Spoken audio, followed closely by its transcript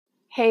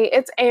Hey,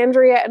 it's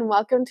Andrea, and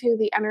welcome to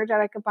the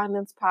Energetic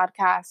Abundance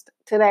Podcast.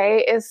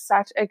 Today is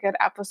such a good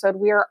episode.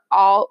 We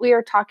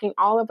are talking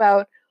all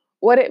about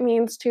what it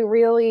means to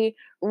really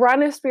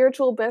run a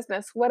spiritual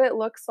business, what it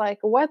looks like,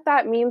 what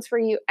that means for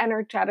you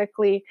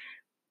energetically.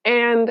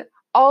 And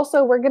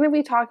also, we're going to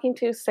be talking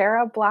to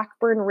Sarah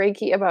Blackburn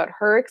Reiki about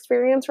her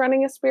experience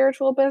running a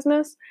spiritual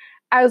business,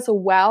 as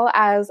well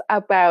as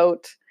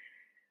about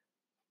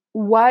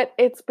what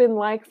it's been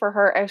like for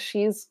her as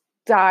she's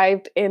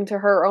dived into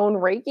her own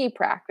Reiki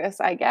practice.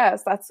 I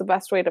guess that's the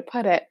best way to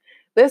put it.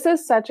 This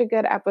is such a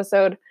good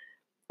episode.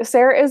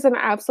 Sarah is an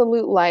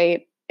absolute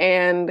light,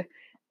 and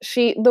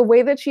the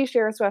way that she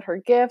shares about her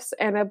gifts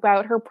and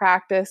about her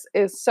practice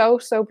is so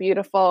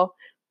beautiful.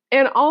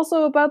 And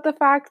also about the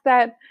fact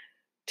that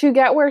to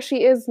get where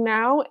she is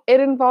now,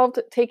 it involved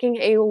taking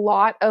a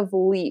lot of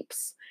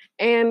leaps.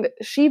 And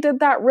she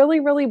did that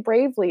really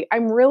bravely.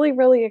 I'm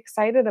really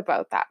excited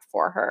about that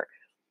for her.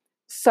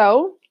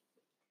 So,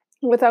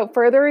 without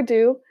further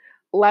ado,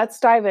 let's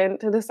dive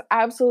into this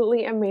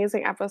absolutely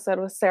amazing episode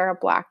with Sarah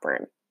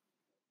Blackburn.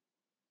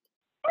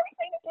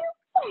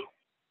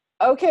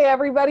 Okay,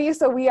 everybody,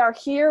 so we are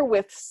here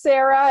with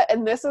Sarah,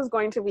 and this is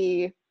going to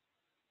be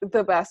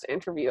the best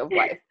interview of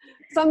life.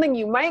 Something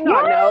you might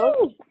not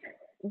know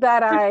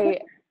that I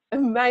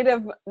might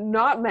have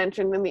not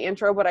mentioned in the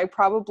intro, but I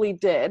probably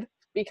did,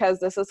 because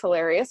this is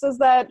hilarious, is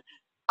that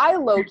I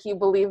low-key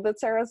believe that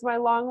Sarah's my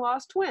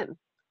long-lost twin.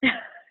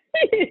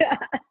 Yeah.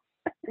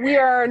 We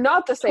are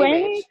not the same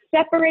age.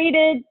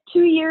 Separated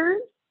 2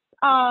 years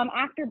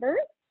after birth.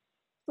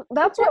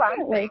 That's what I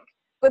think.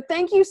 But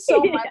thank you so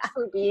much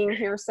for being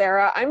here,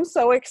 Sarah. I'm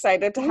so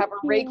excited to have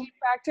a Reiki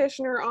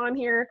practitioner on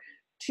here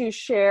to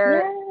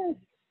share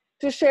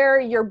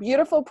your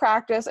beautiful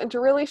practice and to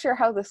really share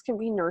how this can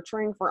be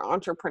nurturing for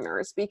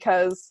entrepreneurs,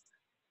 because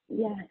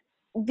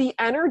the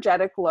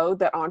energetic load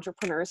that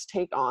entrepreneurs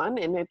take on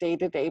in a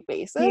day-to-day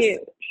basis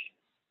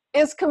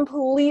is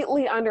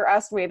completely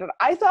underestimated.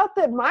 I thought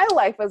that my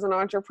life as an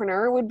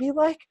entrepreneur would be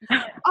like,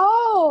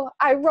 oh,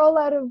 I roll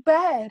out of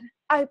bed,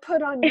 I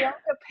put on yoga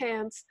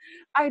pants,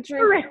 I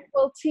drink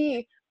herbal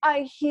tea,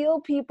 I heal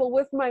people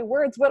with my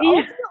words. But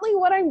ultimately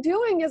what I'm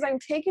doing is I'm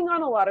taking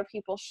on a lot of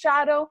people's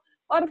shadow,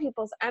 a lot of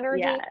people's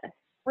energy,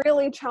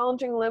 really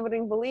challenging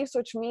limiting beliefs,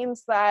 which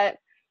means that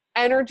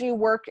energy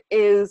work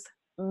is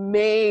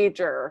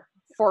major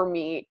for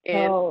me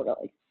in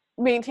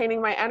maintaining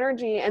my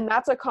energy. And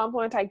that's a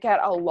compliment I get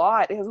a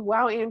lot is,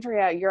 wow,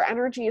 Andrea, your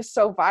energy is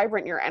so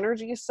vibrant. Your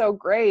energy is so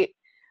great.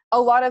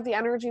 A lot of the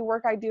energy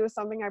work I do is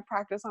something I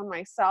practice on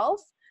myself.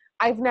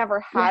 I've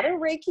never had a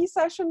Reiki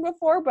session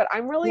before, but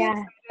I'm really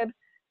excited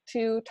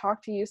to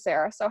talk to you,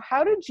 Sarah. So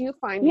how did you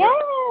find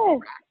your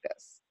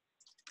practice?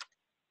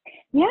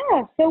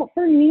 Yeah, so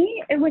for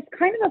me, it was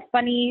kind of a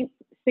funny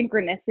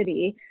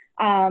synchronicity.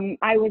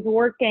 I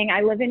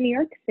live in New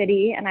York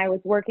City, and I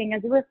was working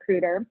as a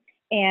recruiter,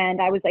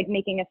 and I was like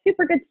making a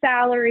super good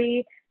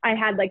salary. I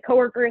had like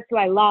coworkers who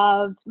I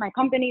loved. My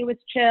company was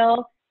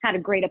chill, had a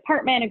great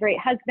apartment, a great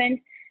husband.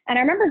 And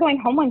I remember going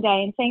home one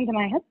day and saying to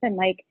my husband,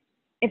 like,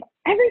 if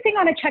everything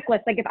on a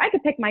checklist, like if I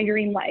could pick my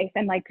dream life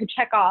and like could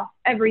check off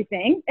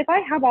everything, if I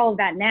have all of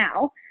that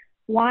now,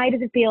 why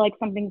does it feel like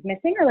something's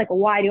missing? Or like,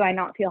 why do I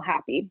not feel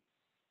happy?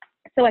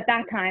 So at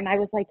that time I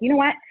was like, you know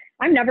what?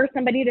 I'm never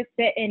somebody to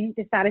sit in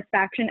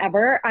dissatisfaction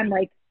ever. I'm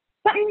like,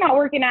 something's not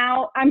working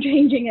out. I'm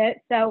changing it.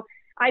 So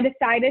I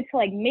decided to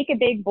like make a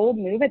big, bold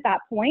move at that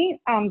point,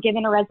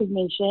 given a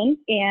resignation,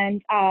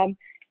 and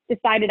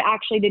decided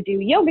actually to do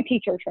yoga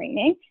teacher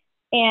training.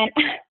 And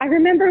I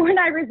remember when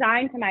I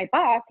resigned to my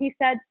boss, he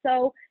said,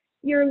 so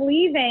you're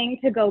leaving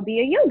to go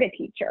be a yoga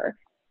teacher.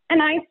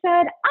 And I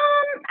said,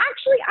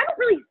 actually, I don't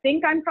really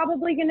think I'm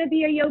probably going to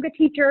be a yoga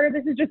teacher.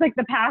 This is just like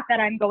the path that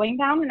I'm going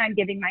down, and I'm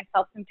giving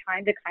myself some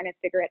time to kind of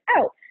figure it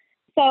out.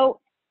 So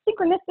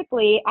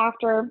synchronistically,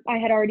 after I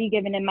had already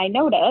given him my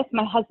notice,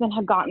 my husband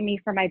had gotten me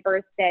for my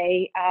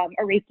birthday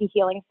a Reiki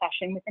healing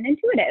session with an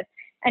intuitive.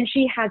 And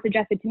she had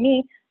suggested to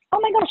me, oh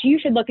my gosh, you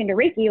should look into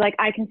Reiki. Like,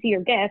 I can see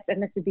your gifts,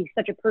 and this would be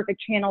such a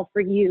perfect channel for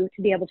you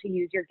to be able to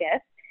use your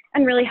gifts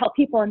and really help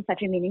people in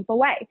such a meaningful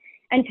way.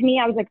 And to me,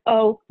 I was like,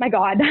 oh my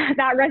God,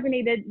 that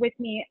resonated with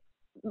me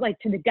like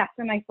to the depths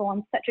of my soul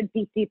on such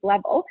a deep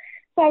level.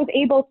 So I was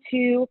able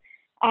to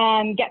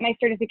get my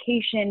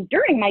certification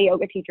during my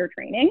yoga teacher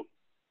training.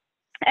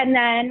 And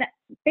then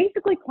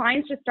basically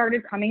clients just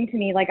started coming to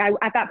me. Like I,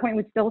 at that point,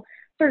 was still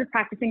sort of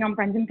practicing on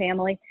friends and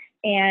family.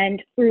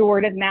 And through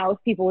word of mouth,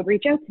 people would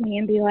reach out to me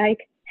and be like,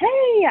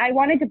 hey, I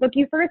wanted to book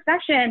you for a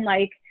session.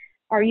 Like,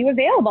 are you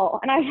available?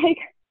 And I was like,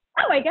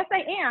 oh, I guess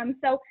I am.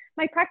 So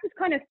my practice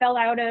kind of fell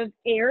out of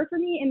air for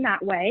me in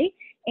that way.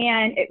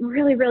 And it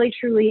really,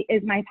 truly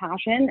is my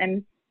passion,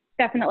 and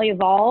definitely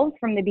evolved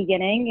from the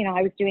beginning. You know,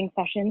 I was doing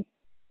sessions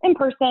in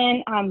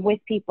person with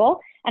people,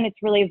 and it's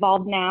really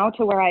evolved now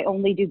to where I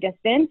only do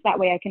distance. That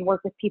way I can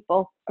work with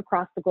people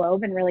across the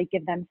globe and really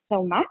give them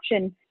so much.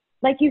 And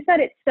like you said,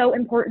 it's so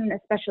important,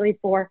 especially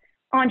for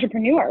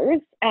entrepreneurs,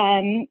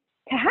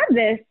 to have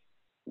this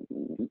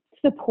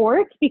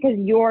support, because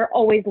you're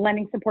always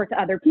lending support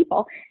to other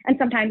people. And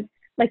sometimes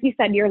like you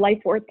said, your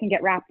life force can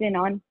get wrapped in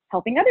on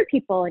helping other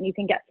people, and you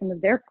can get some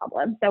of their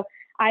problems. So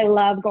I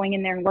love going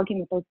in there and working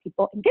with those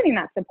people and giving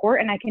that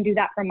support. And I can do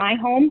that from my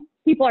home.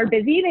 People are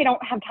busy. They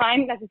don't have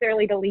time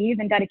necessarily to leave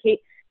and dedicate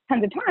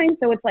tons of time.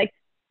 So it's like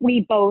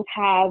we both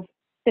have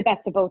the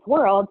best of both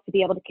worlds to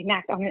be able to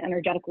connect on an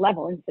energetic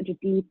level in such a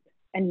deep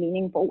and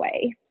meaningful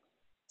way.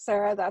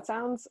 Sarah, that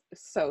sounds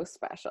so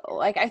special.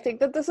 Like, I think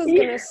that this is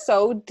going to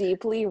so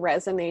deeply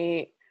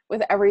resonate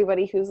with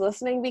everybody who's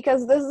listening,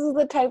 because this is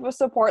the type of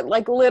support,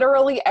 like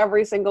literally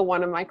every single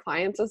one of my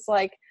clients is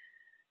like,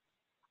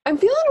 I'm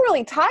feeling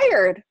really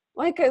tired.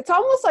 Like, it's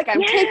almost like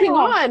I'm taking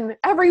on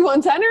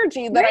everyone's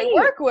energy that I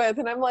work with.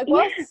 And I'm like,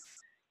 well, it's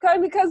kind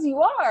of because you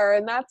are.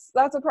 And that's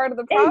a part of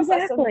the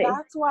process. Exactly. And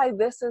that's why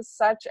this is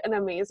such an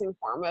amazing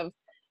form of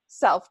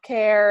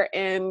self-care.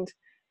 And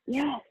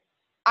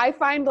I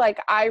find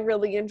like I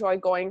really enjoy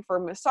going for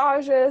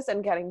massages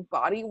and getting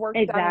body work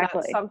done.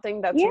 That's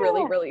something that's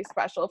really, really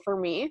special for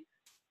me.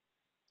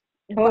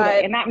 Totally.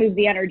 But, and that moves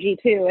the energy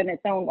too in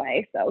its own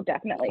way. So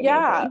definitely.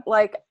 Yeah. Amazing.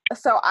 Like,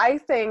 so I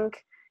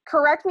think,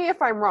 correct me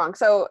if I'm wrong.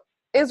 So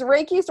is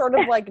Reiki sort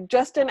of like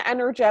just an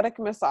energetic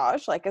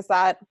massage? Like, is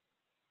that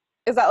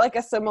like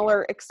a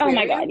similar experience? Oh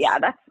my God. Yeah.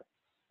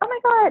 Oh my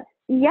God.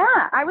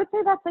 Yeah. I would say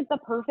that's like the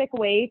perfect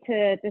way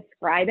to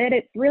describe it.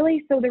 It's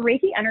really, so the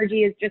Reiki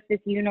energy is just this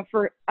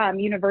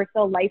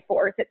universal life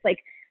force. It's like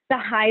the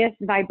highest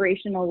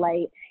vibrational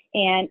light.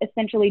 And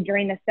essentially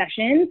during the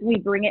sessions, we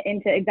bring it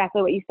into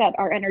exactly what you said,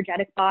 our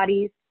energetic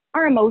bodies,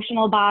 our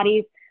emotional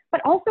bodies, but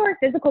also our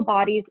physical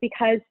bodies,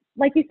 because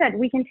like you said,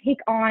 we can take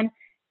on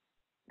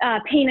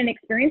pain and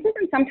experiences.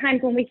 And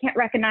sometimes when we can't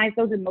recognize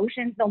those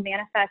emotions, they'll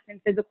manifest in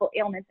physical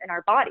ailments in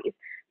our bodies.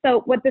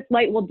 So what this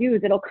light will do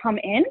is it'll come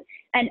in,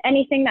 and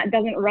anything that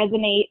doesn't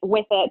resonate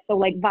with it, so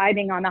like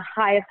vibing on the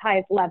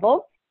highest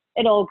level,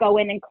 it'll go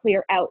in and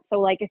clear out.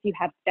 So like if you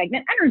have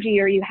stagnant energy,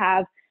 or you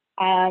have,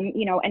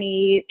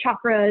 any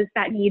chakras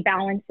that need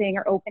balancing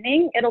or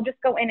opening, it'll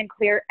just go in and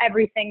clear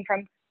everything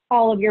from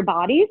all of your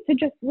bodies to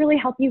just really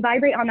help you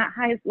vibrate on that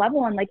highest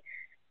level and like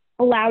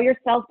allow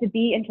yourself to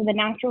be into the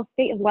natural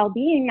state of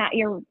well-being that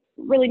you're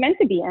really meant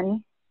to be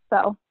in.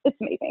 So it's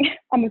amazing.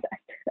 I'm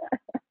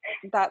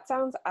obsessed. That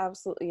sounds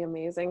absolutely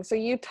amazing. So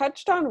you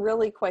touched on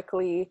really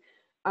quickly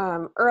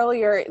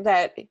earlier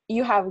that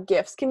you have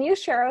gifts. Can you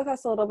share with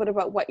us a little bit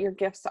about what your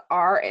gifts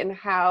are and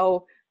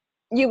how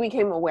you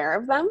became aware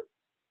of them?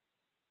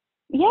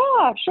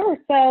 Yeah, sure.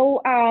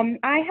 So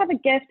I have a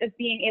gift of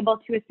being able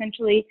to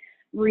essentially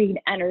read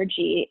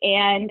energy.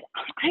 And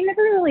I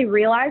never really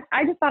realized,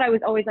 I just thought I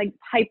was always like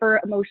hyper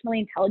emotionally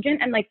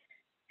intelligent, and like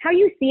how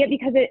you see it,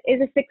 because it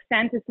is a sixth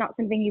sense. It's not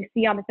something you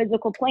see on the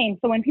physical plane.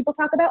 So when people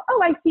talk about,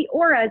 oh, I see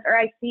auras, or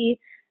I see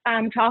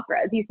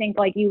chakras, you think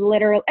like you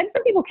literally, and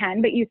some people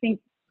can, but you think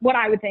what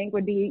I would think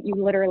would be you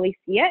literally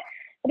see it,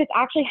 but it's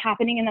actually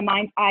happening in the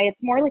mind's eye. It's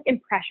more like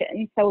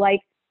impression. So like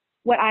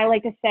what I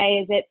like to say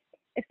is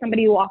if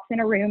somebody walks in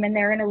a room and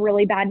they're in a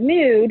really bad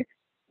mood,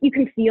 you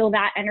can feel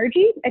that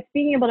energy. It's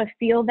being able to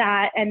feel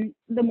that. And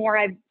the more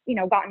I've,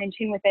 gotten in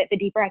tune with it, the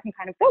deeper I can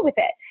kind of go with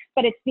it.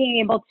 But it's being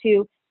able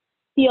to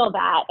feel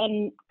that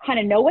and kind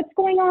of know what's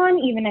going on,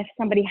 even if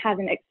somebody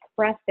hasn't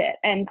expressed it.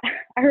 And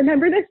I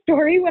remember this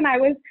story when I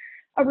was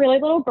a really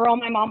little girl.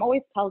 My mom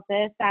always tells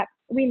this, that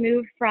we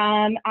moved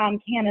from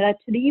Canada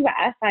to the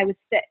US. I was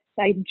 6.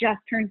 I just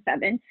turned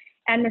 7.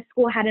 And the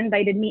school had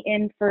invited me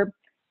in for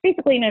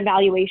basically an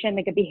evaluation,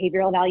 like a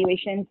behavioral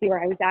evaluation, see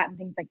where I was at and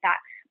things like that.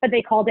 But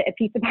they called it a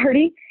pizza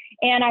party.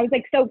 And I was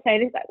like so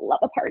excited. I love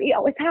a party,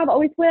 always have,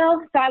 always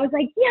will. So I was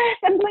like, yes,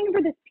 I'm going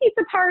for this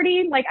pizza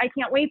party. Like, I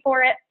can't wait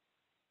for it.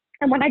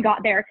 And when I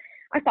got there,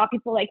 I saw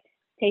people like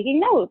taking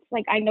notes.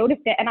 Like, I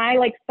noticed it. And I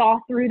like saw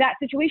through that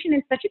situation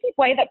in such a deep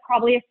way that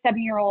probably a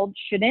 7-year-old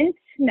shouldn't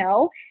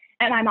know.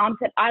 And my mom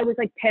said, I was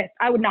like pissed.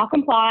 I would not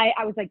comply.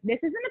 I was like, this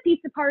isn't a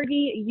pizza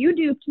party. You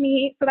duped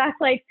me. So that's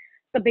like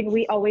something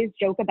we always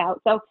joke about.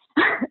 So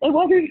it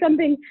wasn't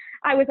something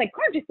I was like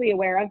consciously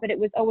aware of, but it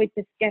was always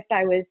this gift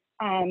I was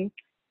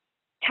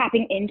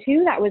tapping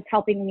into that was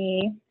helping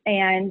me.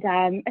 And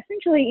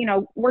essentially,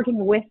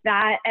 working with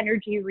that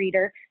energy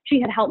reader,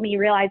 she had helped me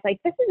realize like,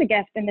 this is a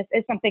gift and this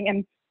is something.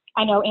 And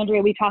I know,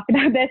 Andrea, we talked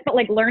about this, but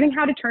like learning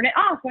how to turn it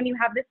off when you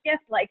have this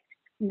gift, like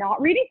not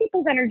reading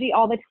people's energy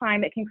all the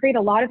time, it can create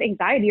a lot of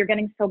anxiety. You're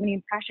getting so many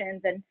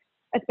impressions, and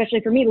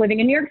especially for me living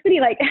in New York City,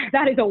 like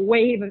that is a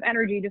wave of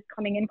energy just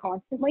coming in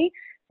constantly.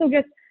 So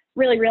just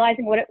really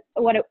realizing what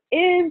it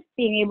is,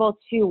 being able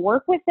to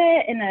work with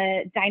it in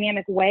a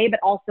dynamic way, but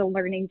also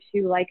learning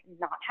to like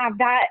not have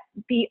that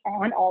be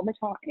on all the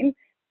time.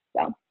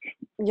 So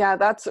yeah,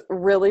 that's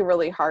really,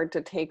 really hard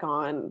to take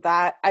on.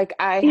 That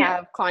I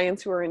have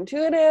clients who are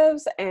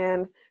intuitives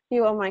and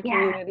people in my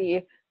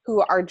community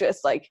who are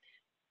just like,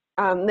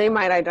 they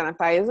might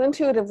identify as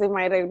intuitive, they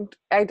might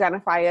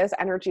identify as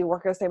energy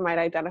workers, they might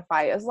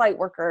identify as light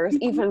workers,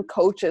 even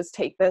coaches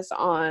take this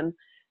on.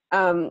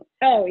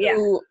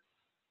 Who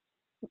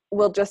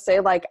will just say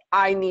like,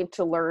 I need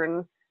to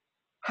learn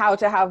how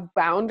to have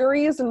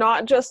boundaries,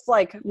 not just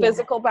like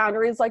physical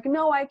boundaries, like,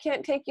 no, I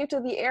can't take you to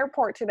the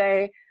airport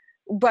today.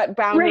 but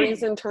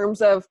boundaries in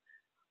terms of,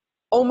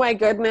 oh my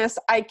goodness,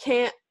 I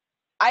can't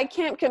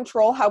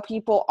control how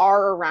people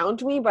are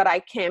around me, but I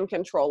can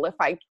control if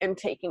I am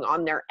taking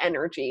on their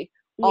energy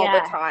all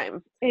the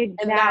time.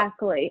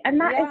 Exactly.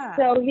 And that is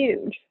so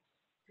huge.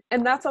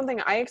 And that's something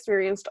I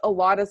experienced a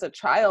lot as a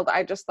child.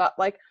 I just thought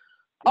like,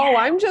 oh,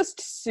 I'm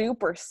just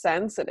super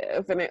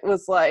sensitive. And it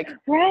was like,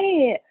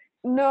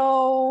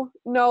 no,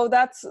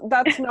 that's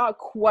not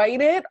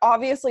quite it.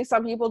 Obviously,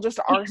 some people just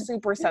are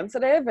super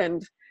sensitive,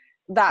 and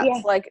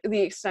that's like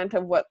the extent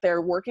of what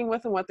they're working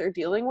with and what they're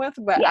dealing with.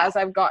 But as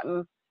I've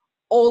gotten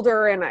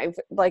older and I've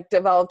like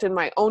developed in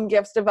my own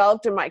gifts,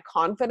 developed in my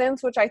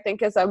confidence, which I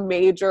think is a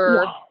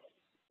major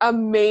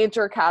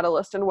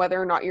catalyst in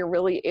whether or not you're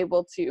really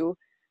able to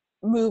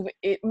move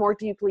it more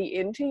deeply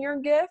into your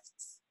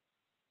gifts.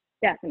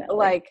 Definitely.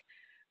 Like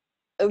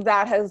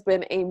that has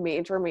been a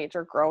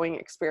major growing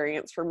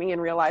experience for me,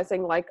 and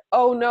realizing like,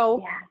 oh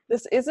no,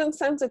 this isn't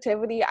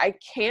sensitivity. I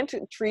can't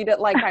treat it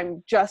like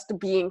I'm just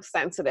being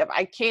sensitive.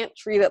 I can't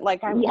treat it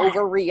like I'm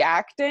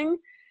overreacting.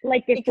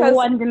 Like it's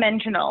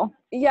one-dimensional.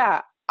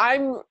 Yeah,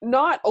 I'm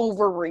not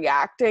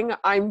overreacting.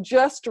 I'm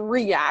just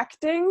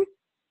reacting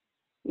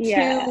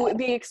to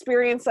the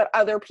experience that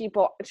other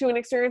people, to an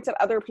experience that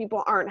other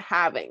people aren't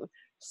having.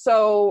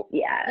 So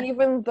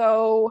even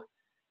though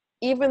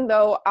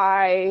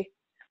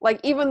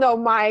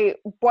my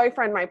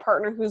boyfriend, my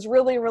partner, who's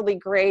really, really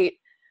great,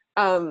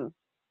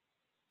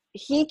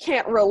 he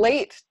can't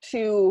relate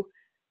to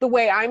the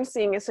way I'm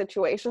seeing a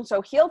situation.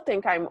 So he'll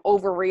think I'm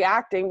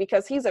overreacting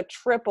because he's a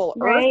triple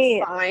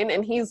earth sign,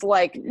 and he's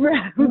like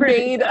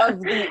made of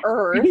the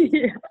earth.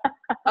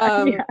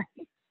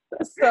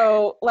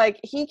 So like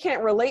he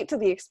can't relate to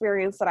the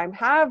experience that I'm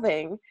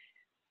having.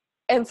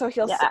 And so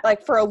he'll say,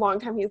 like, for a long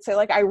time, he'd say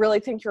like, I really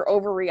think you're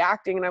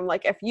overreacting. And I'm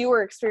like, if you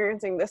were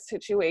experiencing this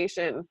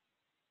situation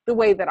the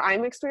way that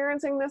I'm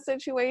experiencing this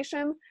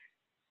situation,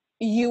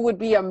 you would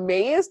be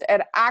amazed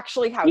at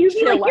actually how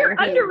chill like, you're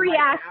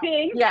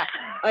underreacting. Right,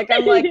 like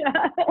I'm like,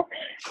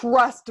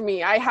 trust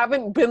me, I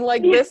haven't been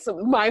like this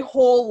my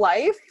whole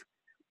life,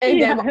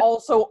 and I'm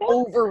also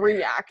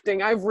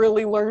overreacting. I've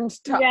really learned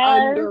to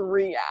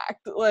underreact.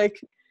 Like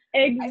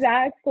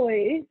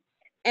exactly.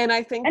 And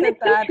I think and that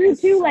it's so true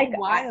too. So like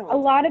wild. A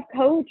lot of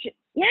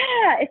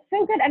it's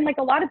so good. And like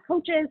a lot of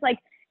coaches, like,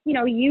 you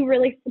know, you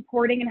really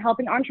supporting and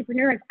helping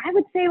entrepreneurs. I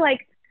would say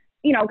like,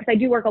 you know, because I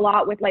do work a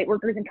lot with light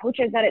workers and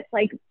coaches, that it's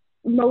like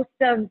most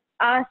of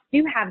us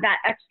do have that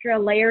extra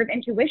layer of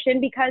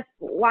intuition, because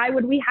why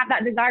would we have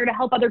that desire to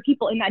help other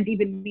people in that deep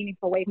and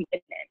meaningful way we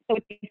didn't? So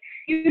it's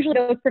usually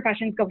those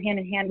professions go hand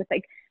in hand with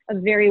like a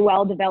very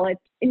well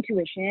developed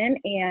intuition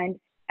and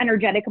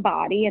energetic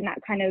body, and that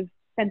kind of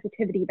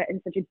sensitivity, but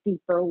in such a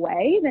deeper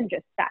way than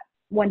just that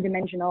one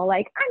dimensional,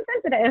 like, I'm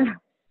sensitive.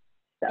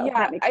 So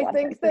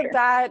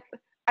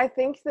I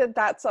think that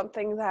that's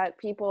something that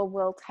people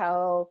will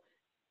tell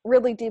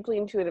really deeply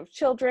intuitive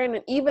children,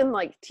 and even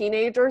like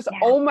teenagers.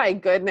 Oh my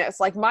goodness,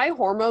 like my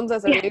hormones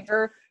as a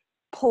teenager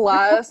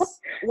plus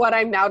what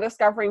I'm now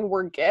discovering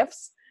were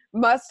gifts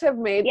must have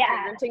made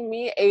parenting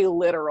me a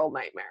literal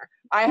nightmare.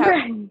 I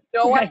have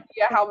no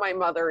idea how my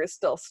mother is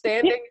still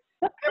standing.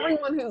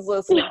 Everyone who's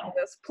listening to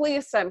this,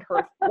 please send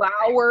her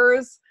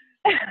flowers.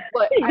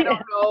 But I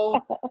don't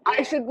know,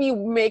 I should be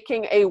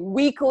making a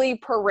weekly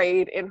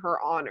parade in her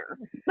honor.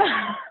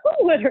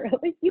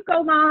 Literally, you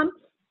go, Mom.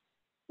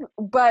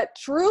 But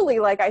truly,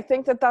 like, I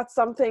think that that's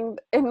something,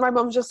 and my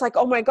mom's just like,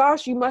 oh my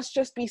gosh, you must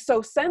just be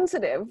so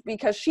sensitive,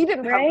 because she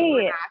didn't have the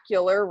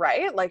vernacular,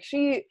 right? Like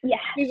she's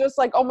just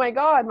like, oh my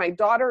God, my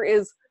daughter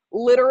is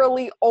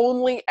literally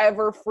only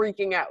ever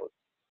freaking out.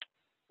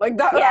 Like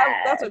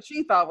that's what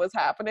she thought was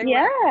happening.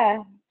 Right?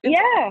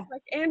 So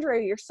like,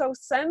 Andrea, you're so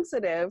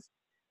sensitive,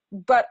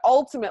 but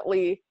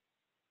ultimately,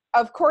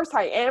 of course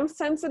I am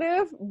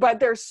sensitive, but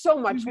there's so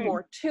much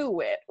more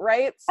to it,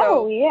 right?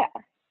 So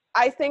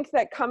I think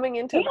that coming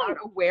into that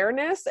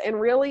awareness and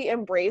really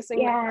embracing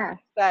the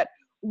fact that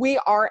we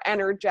are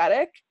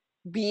energetic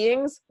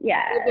beings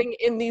living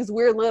in these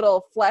weird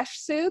little flesh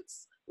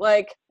suits,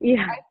 like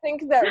I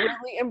think that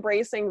really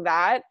embracing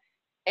that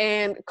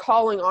and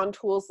calling on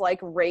tools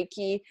like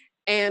Reiki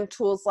and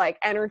tools like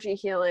energy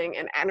healing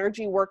and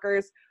energy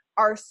workers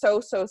are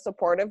so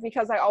supportive,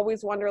 because I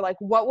always wonder, like,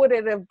 what would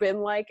it have been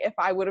like if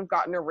I would have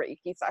gotten a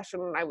Reiki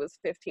session when I was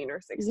 15 or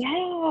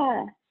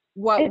 16?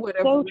 What would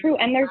have so true.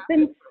 And there's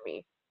been for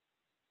me?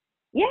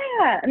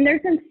 And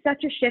there's been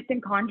such a shift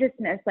in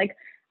consciousness. Like,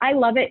 I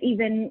love it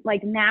even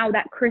like now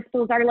that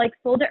crystals are like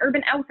sold at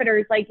Urban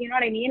Outfitters. Like, you know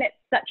what I mean? It's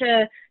such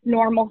a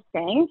normal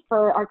thing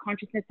for our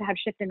consciousness to have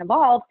shifted and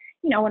evolved,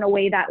 you know, in a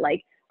way that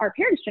like our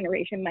parents'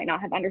 generation might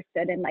not have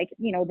understood. And like,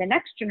 you know, the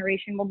next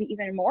generation will be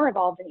even more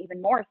evolved and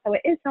even more. So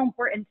it is so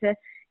important to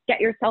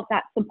get yourself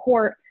that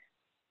support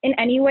in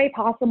any way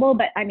possible.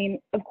 But I mean,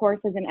 of course,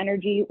 as an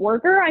energy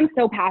worker, I'm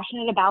so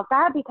passionate about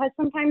that, because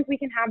sometimes we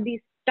can have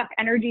these stuck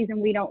energies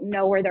and we don't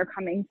know where they're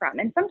coming from.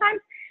 And sometimes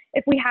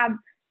if we have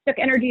stuck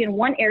energy in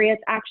one area,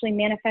 it's actually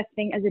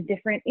manifesting as a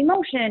different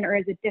emotion or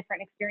as a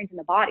different experience in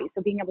the body.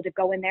 So being able to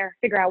go in there,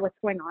 figure out what's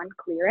going on,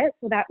 clear it,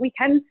 so that we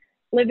can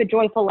live a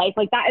joyful life.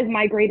 Like that is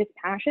my greatest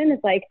passion.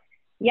 It's like,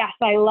 yes,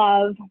 I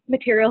love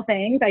material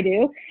things. I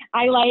do.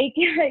 I like,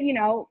 you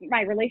know,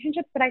 my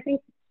relationships, but I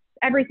think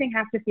everything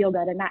has to feel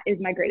good. And that is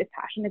my greatest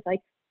passion. It's like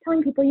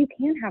telling people you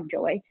can have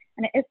joy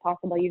and it is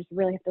possible. You just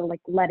really have to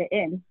like let it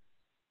in.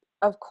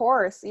 Of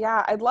course.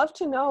 Yeah. I'd love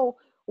to know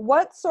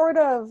what sort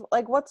of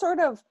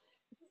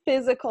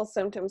physical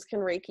symptoms can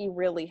Reiki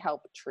really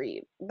help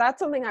treat? That's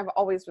something I've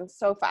always been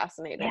so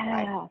fascinated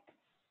by.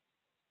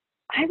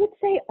 I would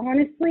say,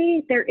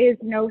 honestly, there is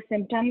no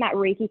symptom that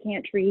Reiki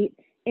can't treat.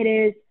 It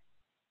is,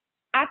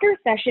 after a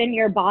session,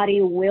 your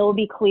body will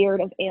be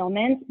cleared of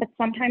ailments, but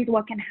sometimes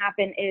what can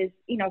happen is,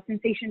 you know,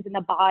 sensations in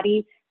the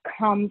body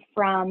come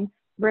from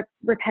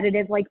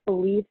repetitive like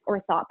beliefs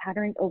or thought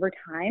patterns over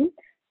time.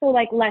 So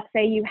like, let's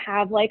say you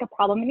have like a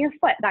problem in your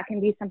foot, that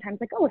can be sometimes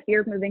like, oh, a fear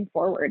of moving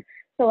forward.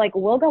 So like,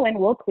 we'll go in,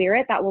 we'll clear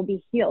it, that will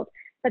be healed.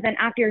 But then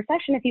after your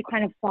session, if you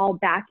kind of fall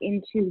back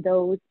into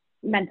those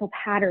mental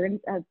patterns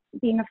of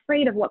being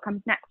afraid of what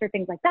comes next or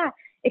things like that,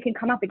 it can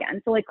come up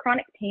again. So like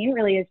chronic pain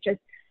really is just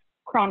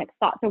chronic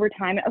thoughts over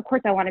time. Of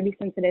course, I want to be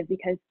sensitive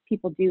because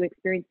people do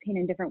experience pain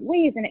in different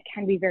ways and it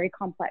can be very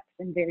complex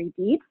and very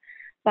deep.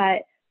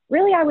 But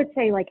really, I would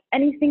say like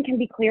anything can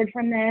be cleared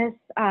from this.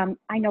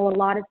 I know a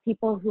lot of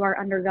people who are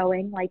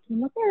undergoing like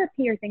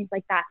chemotherapy or things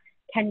like that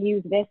can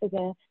use this as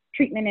a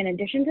treatment in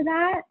addition to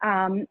that.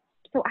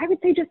 So I would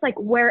say just like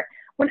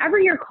whenever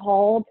you're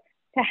called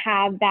to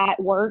have that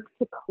work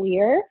to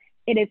clear,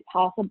 it is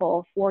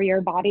possible for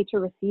your body to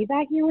receive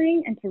that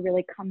healing and to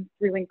really come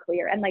through and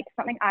clear. And like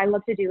something I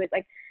love to do is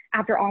like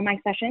after all my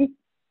sessions,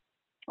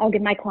 I'll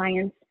give my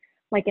clients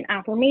like an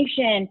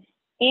affirmation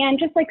and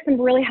just like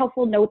some really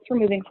helpful notes for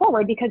moving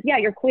forward, because yeah,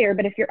 you're clear,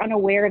 but if you're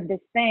unaware of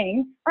this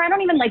thing, or I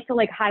don't even like to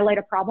like highlight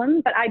a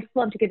problem, but I just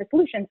love to give a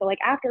solution. So like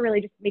after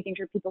really just making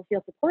sure people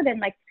feel supported,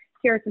 and like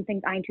here are some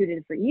things I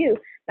intuited for you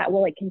that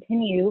will like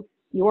continue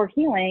your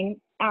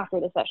healing after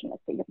the session has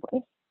taken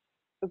place.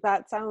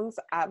 That sounds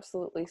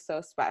absolutely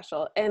so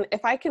special. And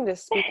if I can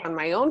just speak on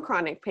my own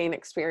chronic pain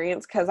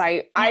experience, because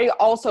I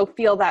also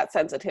feel that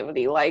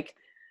sensitivity. Like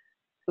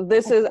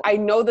I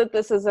know that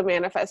this is a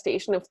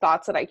manifestation of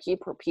thoughts that I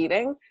keep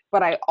repeating,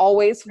 but I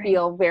always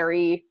feel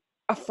very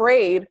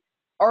afraid,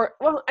 or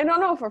well, I don't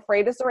know if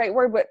afraid is the right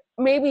word, but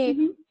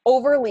maybe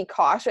overly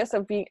cautious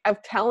of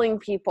telling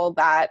people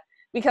that,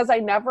 because I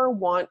never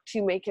want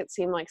to make it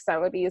seem like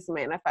somebody is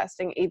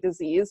manifesting a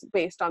disease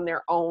based on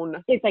their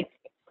own. It's like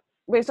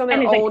based on their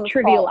own like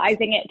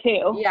trivializing it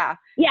too. Yeah.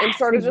 And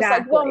sort of just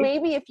like, well,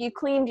 maybe if you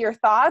cleaned your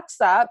thoughts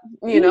up,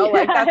 you know,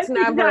 like that's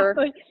never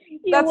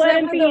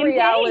the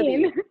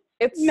reality. Pain.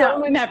 It's so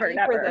much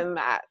deeper than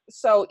that.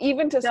 So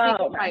even to speak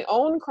of my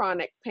own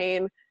chronic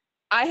pain,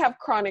 I have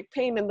chronic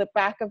pain in the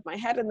back of my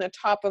head and the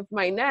top of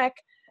my neck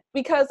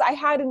because I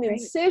had an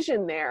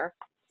incision there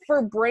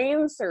for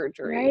brain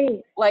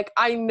surgery. Like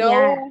I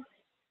know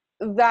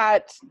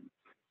that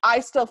I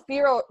still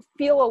feel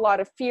a lot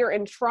of fear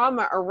and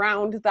trauma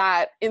around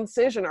that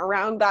incision,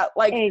 around that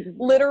like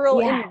literal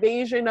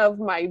invasion of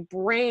my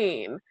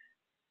brain.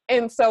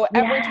 And so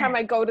every time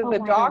I go to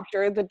the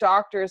doctor, the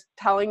doctor's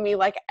telling me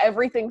like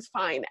everything's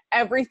fine,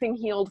 everything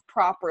healed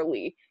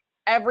properly,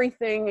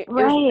 everything is,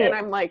 and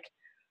I'm like,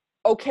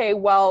 okay,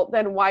 well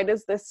then why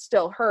does this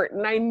still hurt?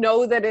 And I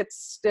know that it's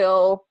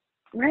still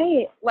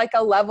like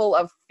a level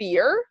of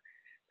fear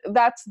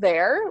that's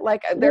there.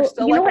 Like there's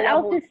still you like know what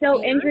else is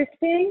so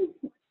interesting?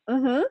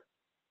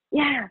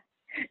 Yeah.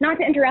 Not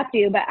to interrupt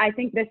you, but I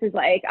think this is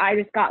like, I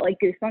just got like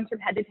goosebumps from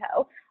head to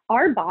toe.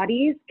 Our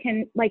bodies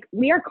can, like,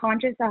 we are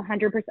conscious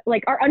 100%,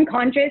 like our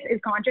unconscious is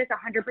conscious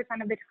 100%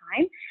 of the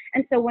time.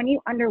 And so when you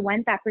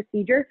underwent that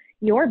procedure,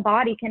 your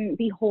body can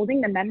be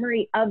holding the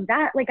memory of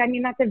that. Like, I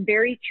mean, that's a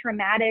very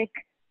traumatic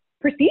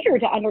procedure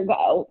to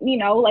undergo, you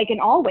know, like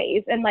in all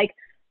ways. And like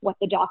what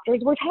the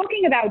doctors were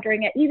talking about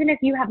during it, even if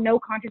you have no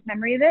conscious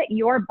memory of it,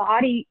 your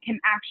body can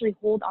actually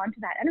hold on to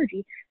that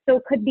energy. So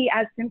it could be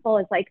as simple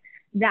as like,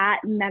 that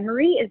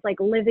memory is like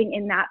living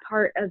in that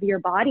part of your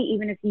body.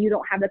 Even if you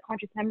don't have the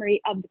conscious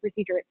memory of the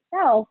procedure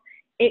itself,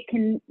 it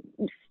can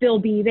still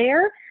be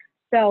there.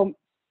 So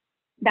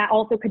that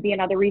also could be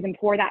another reason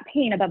for that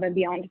pain above and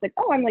beyond. It's like,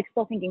 oh, I'm like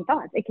still thinking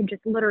thoughts. It can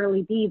just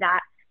literally be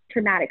that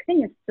traumatic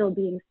thing is still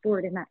being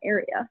stored in that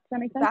area. Does that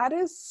make sense? That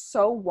is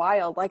so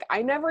wild. Like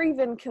I never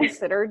even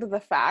considered the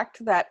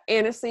fact that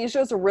anesthesia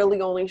is really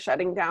only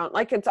shutting down.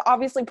 Like it's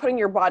obviously putting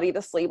your body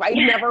to sleep. I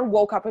never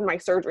woke up in my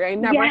surgery. I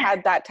never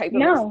had that type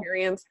of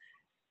experience,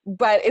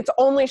 but it's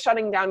only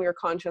shutting down your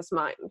conscious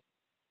mind.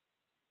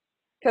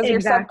 Because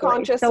your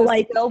subconscious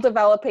is still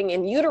developing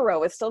in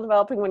utero. It's still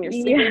developing when you're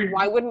sleeping.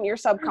 Why wouldn't your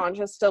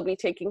subconscious still be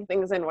taking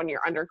things in when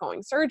you're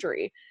undergoing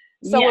surgery?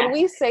 So when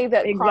we say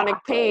that chronic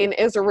pain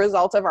is a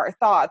result of our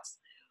thoughts,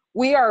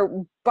 we are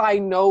by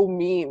no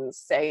means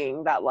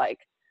saying that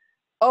like,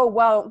 oh,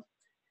 well,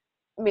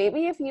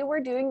 maybe if you were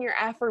doing your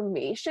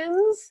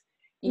affirmations,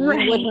 you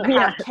wouldn't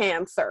have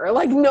cancer.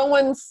 Like no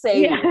one's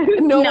saying,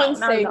 no one's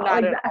saying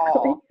that at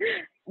all.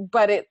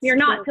 But you're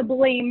not to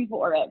blame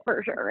for it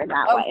for sure in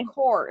that way. Of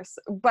course.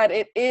 But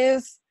it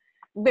is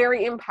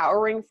very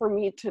empowering for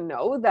me to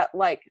know that,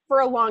 like, for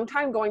a long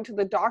time going to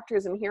the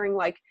doctors and hearing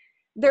like,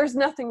 there's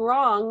nothing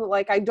wrong,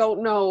 like, I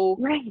don't know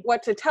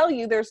what to tell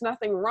you, there's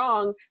nothing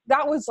wrong.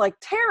 That was like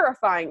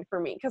terrifying for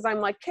me, because I'm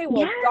like, okay,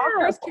 well, if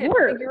doctors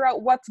can't figure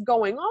out what's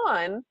going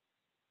on,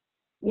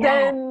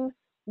 then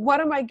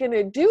what am I going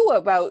to do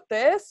about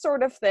this,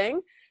 sort of thing.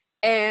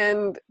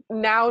 And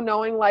now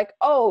knowing like,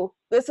 oh,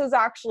 this is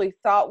actually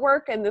thought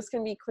work and this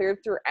can be cleared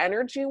through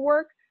energy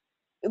work,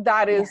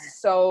 that is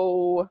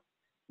so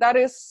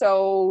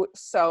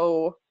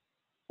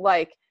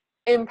like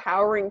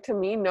empowering to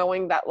me,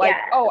 knowing that like,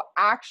 oh,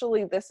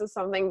 actually this is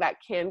something that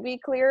can be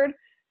cleared,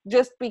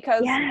 just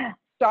because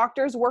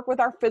doctors work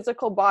with our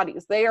physical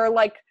bodies. They are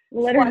like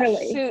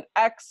flesh suit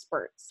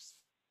experts.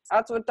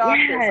 That's what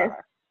doctors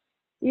are.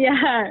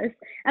 Yes.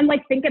 And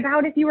like, think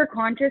about if you were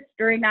conscious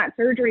during that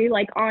surgery,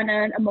 like on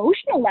an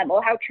emotional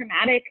level, how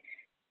traumatic,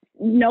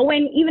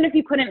 knowing, even if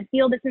you couldn't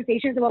feel the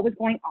sensations of what was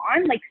going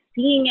on, like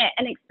seeing it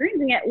and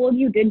experiencing it, well,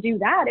 you did do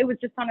that. It was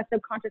just on a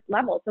subconscious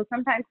level. So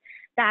sometimes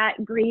that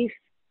grief,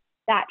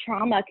 that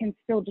trauma can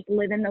still just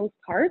live in those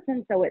parts.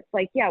 And so it's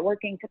like,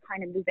 working to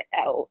kind of move it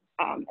out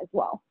as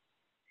well.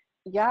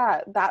 Yeah,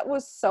 that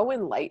was so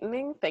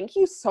enlightening. Thank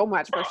you so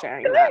much for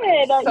sharing that.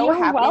 I'm so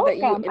happy that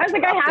you interrupted. I was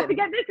like, I have to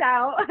get this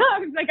out. I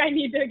was like, I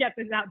need to get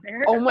this out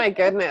there. Oh my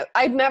goodness.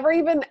 I've never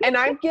even, and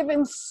I've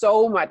given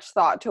so much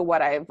thought to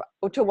what I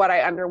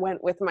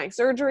underwent with my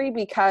surgery,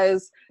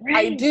 because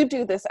I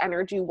do this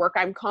energy work.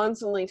 I'm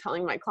constantly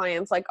telling my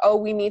clients like, oh,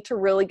 we need to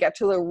really get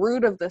to the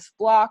root of this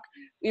block.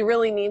 We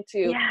really need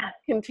to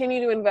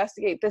continue to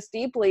investigate this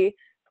deeply.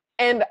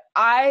 And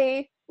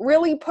I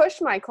really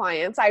push my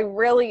clients. I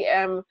really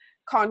am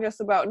conscious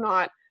about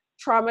not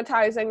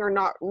traumatizing or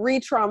not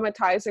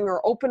re-traumatizing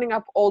or opening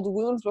up old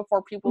wounds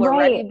before people are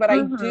ready. But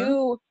I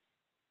do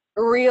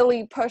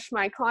really push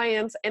my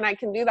clients, and I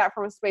can do that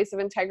from a space of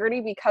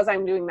integrity because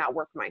I'm doing that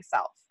work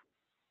myself.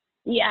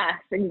 Yes,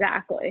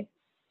 exactly.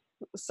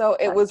 So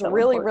it was so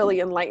really,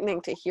 really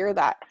enlightening to hear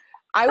that.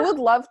 I would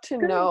love to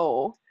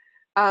know,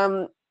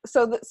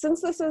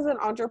 since this is an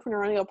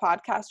entrepreneurial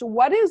podcast,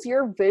 what is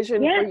your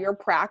vision for your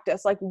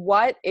practice? Like,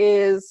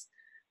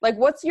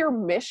 what's your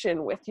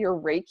mission with your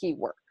Reiki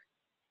work?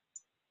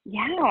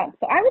 Yeah.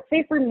 So I would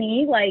say for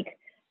me, like,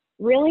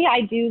 really,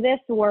 I do this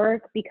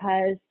work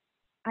because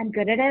I'm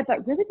good at it,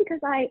 but really because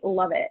I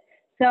love it.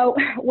 So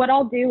what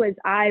I'll do is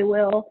I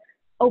will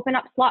open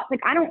up slots.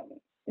 Like, I don't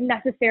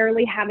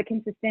necessarily have a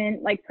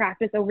consistent like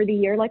practice over the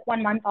year. Like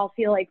 1 month I'll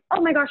feel like, oh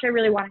my gosh, I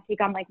really want to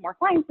take on like more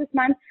clients this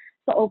month.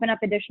 So open up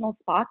additional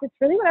spots. It's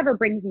really whatever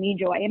brings me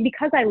joy. And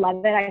because I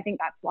love it, I think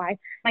that's why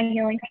my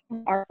healing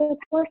are so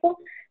powerful.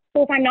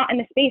 So if I'm not in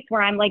the space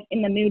where I'm like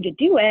in the mood to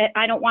do it,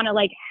 I don't want to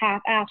like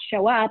half-ass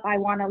show up. I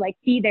want to like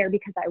be there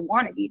because I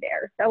want to be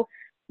there. So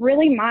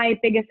really my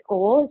biggest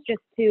goal is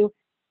just to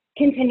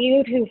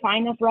continue to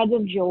find the threads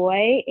of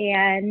joy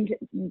and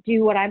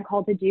do what I'm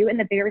called to do. In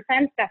the bigger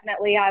sense,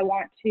 definitely I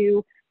want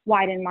to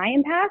widen my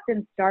impact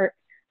and start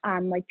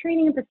like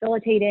training and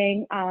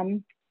facilitating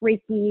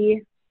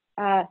Reiki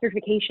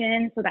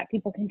certification so that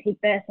people can take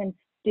this and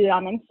do it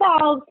on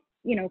themselves,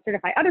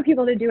 certify other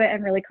people to do it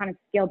and really kind of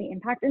scale the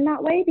impact in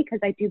that way, because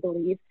I do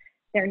believe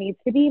there needs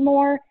to be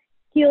more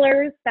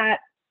healers that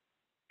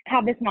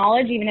have this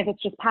knowledge, even if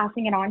it's just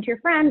passing it on to your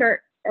friend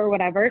or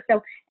whatever.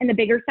 So in the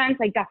bigger sense,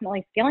 like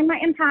definitely scaling my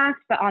impact,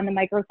 but on the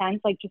micro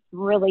sense, like just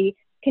really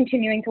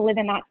continuing to live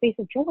in that space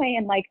of joy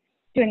and like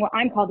doing what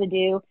I'm called to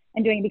do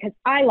and doing it because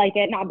I like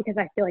it, not because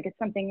I feel like it's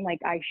something like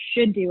I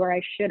should do or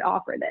I should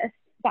offer this.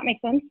 Does that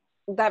make sense?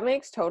 That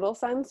makes total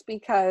sense,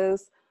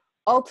 because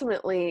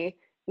ultimately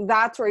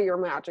that's where your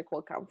magic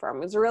will come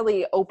from, is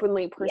really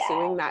openly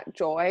pursuing that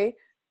joy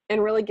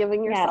and really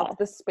giving yourself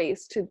the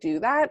space to do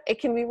that. It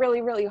can be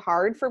really, really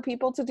hard for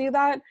people to do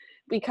that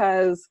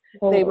because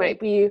they might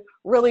be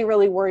really,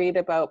 really worried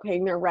about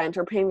paying their rent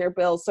or paying their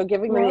bills. So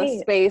giving them the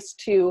space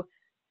to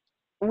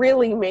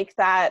really make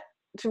that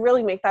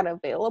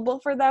available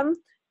for them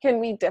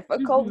can be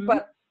difficult.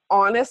 But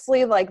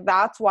honestly, like,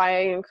 that's why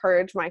I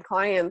encourage my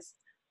clients,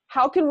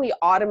 how can we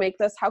automate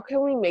this? How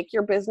can we make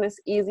your business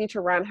easy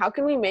to run? How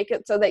can we make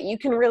it so that you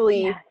can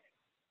really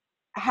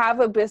have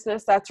a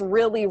business that's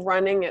really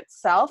running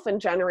itself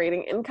and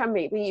generating income?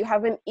 Maybe you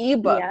have an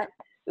ebook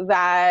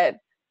that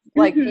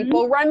like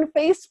people run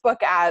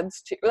Facebook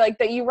ads to, like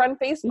that you run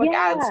Facebook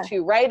ads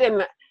to, right?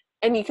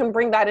 And you can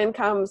bring that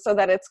income so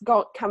that it's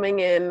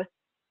coming in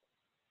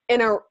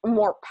a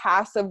more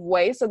passive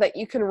way, so that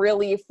you can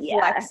really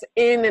flex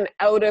in and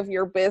out of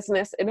your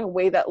business in a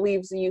way that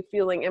leaves you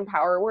feeling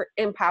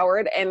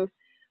empowered. And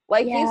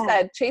like you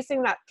said,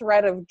 chasing that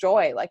thread of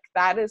joy, like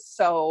that is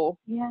so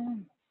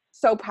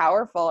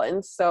powerful.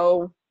 And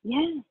so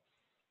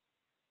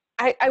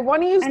I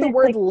want to use the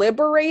word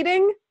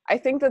liberating. I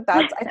think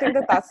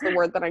that's the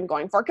word that I'm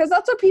going for, because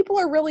that's what people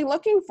are really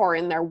looking for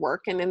in their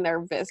work and in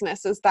their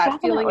business, is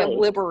that feeling of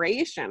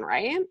liberation,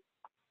 right?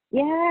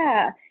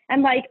 Yeah.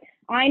 And like,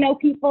 I know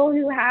people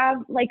who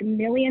have like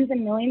millions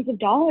and millions of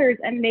dollars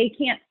and they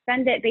can't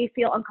spend it. They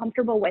feel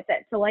uncomfortable with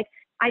it. So like,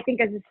 I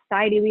think as a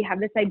society, we have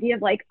this idea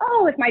of like,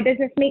 oh, if my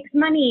business makes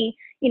money,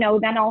 you know,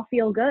 then I'll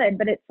feel good.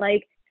 But it's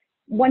like,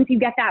 once you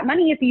get that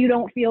money, if you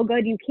don't feel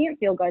good, you can't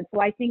feel good. So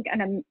I think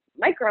in a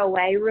micro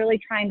way, really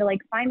trying to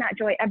like find that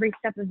joy every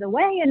step of the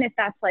way. And if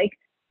that's like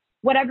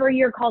whatever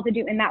you're called to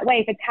do in that way,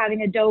 if it's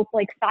having a dope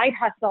like side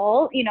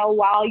hustle, you know,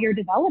 while you're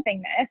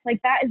developing this,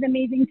 like that is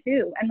amazing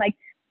too. And like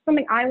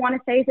something I want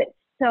to say is it's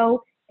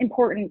so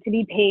important to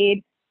be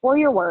paid for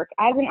your work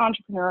as an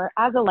entrepreneur,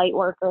 as a light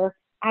worker,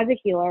 as a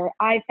healer.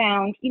 I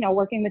found, you know,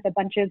 working with a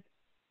bunch of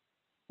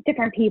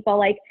different people,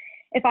 like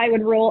if I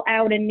would roll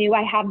out a new,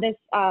 I have this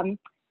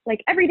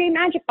like everyday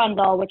magic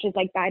bundle, which is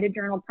like guided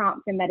journal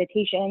prompts and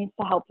meditations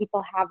to help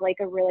people have like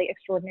a really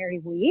extraordinary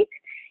week.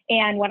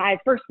 And when I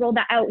first rolled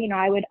that out, you know,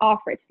 I would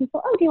offer it to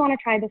people, oh, do you want to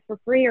try this for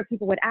free? Or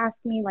people would ask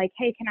me like,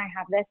 hey, can I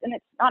have this? And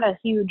it's not a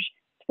huge,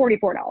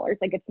 $44.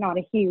 Like it's not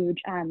a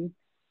huge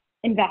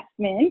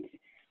investment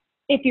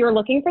if you're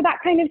looking for that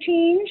kind of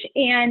change.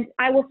 And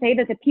I will say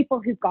that the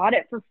people who got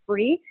it for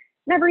free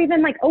never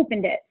even like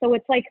opened it. So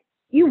it's like,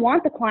 you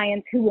want the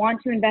clients who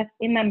want to invest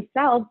in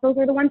themselves. Those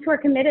are the ones who are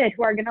committed,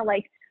 who are going to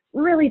like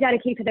really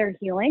dedicate to their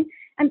healing.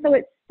 And so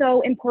it's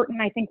so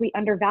important. I think we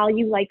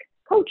undervalue like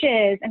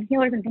coaches and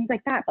healers and things like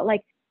that. But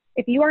like,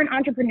 if you are an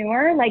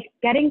entrepreneur, like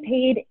getting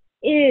paid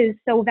is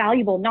so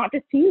valuable, not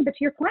just to you, but to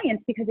your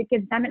clients, because it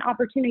gives them an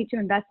opportunity to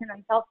invest in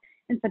themselves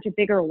in such a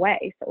bigger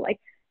way. So like,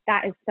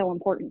 that is so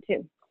important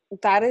too.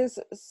 That is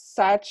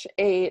such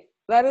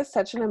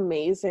an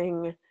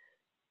amazing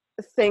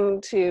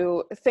thing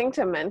to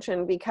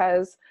mention,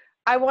 because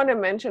I want to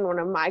mention one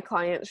of my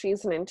clients.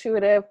 She's an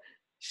intuitive.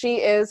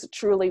 She is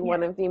truly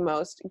one of the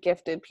most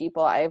gifted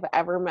people I've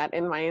ever met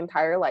in my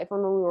entire life.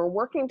 And when we were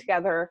working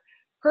together,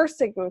 her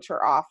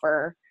signature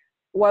offer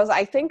was,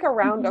 I think,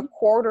 around a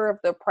quarter of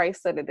the price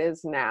that it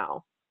is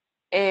now.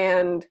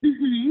 And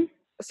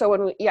so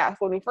when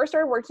we first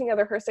started working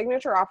together, her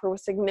signature offer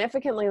was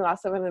significantly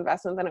less of an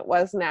investment than it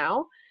was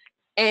now.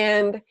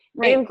 And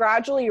in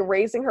gradually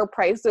raising her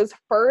prices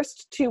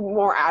first to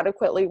more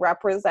adequately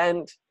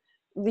represent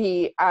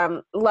the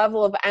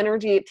level of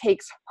energy it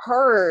takes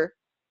her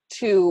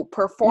to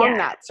perform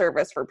that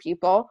service for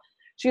people,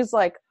 she's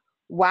like,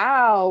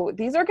 wow,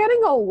 these are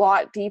getting a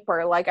lot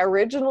deeper. Like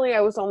originally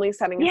I was only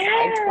setting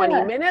aside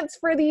 20 minutes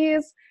for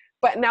these,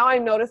 but now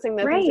I'm noticing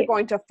that these are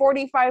going to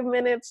 45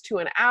 minutes to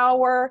an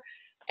hour.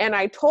 And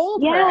I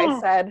told her, I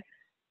said,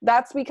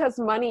 that's because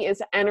money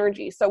is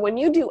energy. So when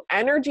you do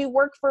energy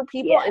work for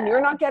people and you're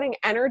not getting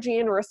energy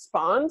in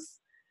response,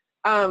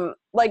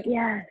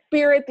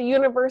 spirit, the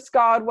universe,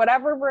 God,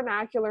 whatever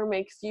vernacular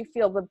makes you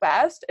feel the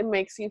best and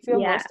makes you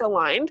feel most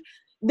aligned,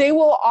 they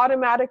will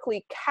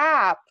automatically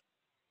cap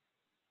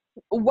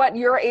what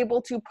you're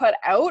able to put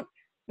out,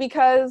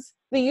 because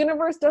the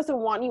universe doesn't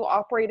want you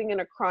operating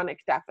in a chronic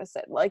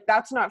deficit. Like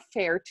that's not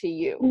fair to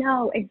you.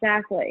 No,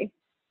 exactly.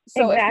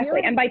 So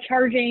exactly. And by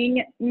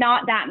charging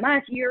not that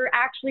much, you're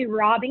actually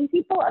robbing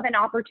people of an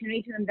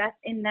opportunity to invest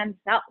in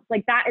themselves.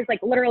 Like that is like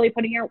literally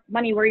putting your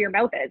money where your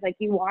mouth is. Like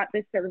you want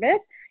this service,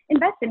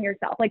 invest in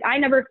yourself. Like I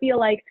never feel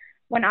like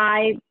when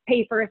I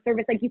pay for a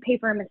service, like you pay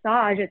for a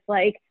massage, it's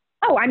like,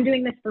 oh, I'm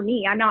doing this for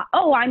me. I'm not,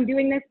 oh, I'm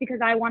doing this because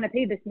I want to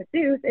pay this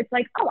masseuse. It's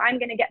like, oh, I'm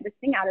going to get this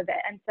thing out of it.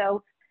 And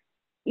so,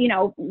 you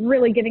know,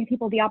 really giving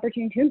people the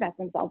opportunity to invest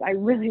in themselves. I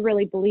really,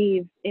 really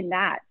believe in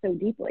that so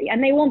deeply.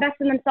 And they will invest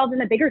in themselves in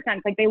the bigger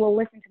sense. Like they will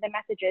listen to the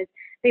messages,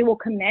 they will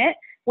commit.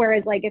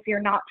 Whereas like if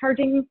you're not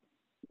charging,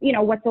 you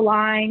know, what's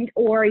aligned,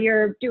 or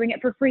you're doing it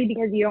for free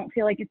because you don't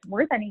feel like it's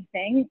worth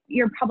anything,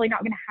 you're probably not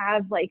going to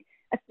have like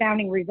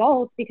astounding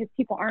results, because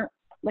people aren't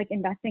like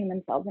investing in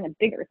themselves in a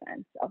bigger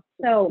sense.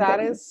 So that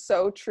is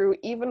so true.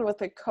 Even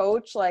with a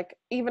coach, like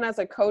even as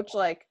a coach,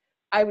 like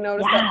I've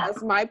noticed that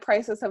as my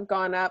prices have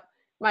gone up,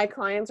 my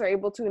clients are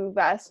able to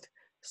invest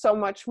so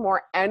much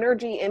more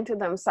energy into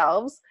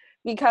themselves,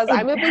 because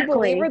I'm a big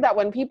believer that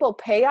when people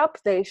pay up,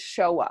 they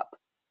show up.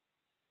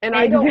 And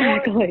I don't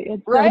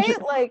want,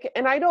 right? Like,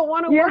 and I don't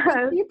want to work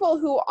with people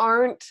who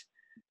aren't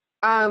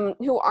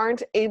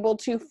able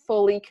to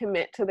fully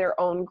commit to their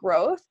own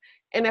growth.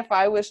 And if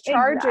I was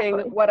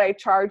charging what I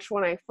charged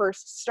when I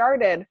first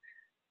started,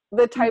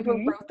 the type of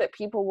growth that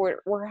people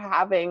were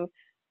having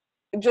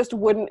just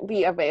wouldn't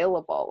be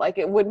available. Like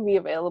it wouldn't be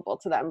available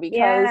to them,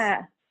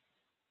 because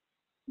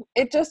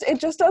it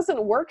just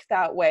doesn't work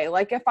that way.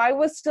 Like if I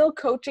was still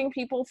coaching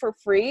people for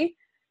free,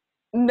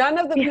 none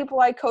of the people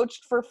I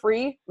coached for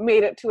free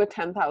made it to a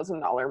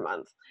 $10,000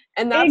 month.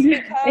 And that's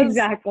because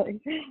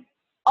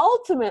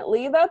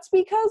ultimately that's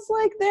because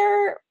like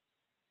they're,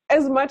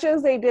 as much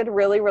as they did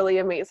really, really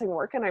amazing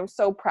work, and I'm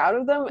so proud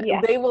of them,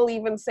 they will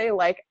even say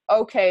like,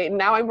 okay,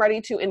 now I'm ready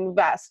to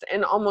invest.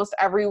 And almost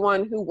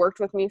everyone who worked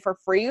with me for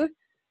free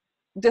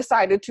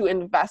decided to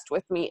invest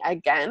with me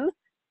again,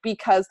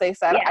 because they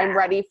said, I'm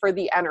ready for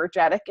the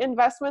energetic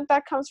investment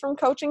that comes from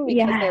coaching,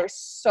 because there's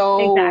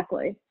so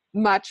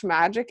much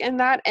magic in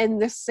that. And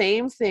the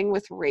same thing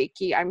with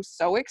Reiki. I'm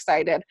so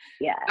excited.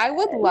 I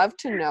would love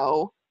to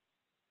know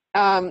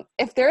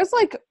If there's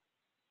like,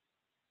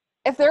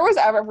 if there was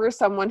ever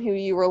someone who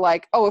you were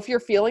like, oh, if you're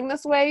feeling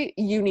this way,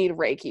 you need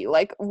Reiki.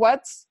 Like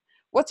what's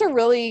a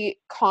really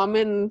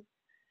common,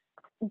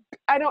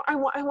 I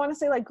want to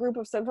say like group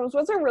of symptoms.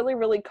 What's a really,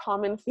 really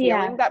common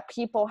feeling that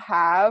people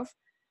have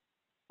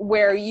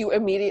where you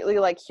immediately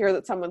like hear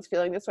that someone's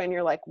feeling this way and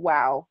you're like,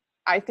 wow,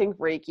 I think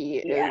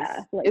Reiki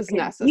is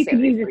necessary. You could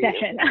use a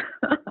session.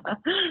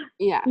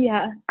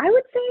 Yeah. I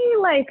would say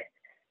like,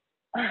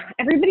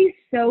 everybody's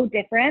so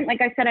different.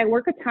 Like I said, I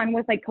work a ton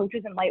with like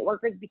coaches and light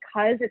workers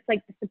because it's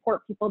like to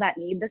support people that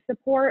need the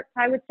support.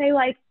 So I would say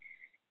like,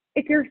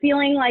 if you're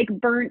feeling like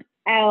burnt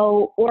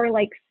out or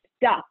like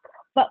stuck,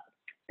 but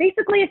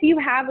basically if you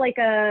have like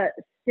a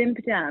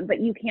symptom, but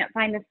you can't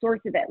find the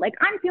source of it, like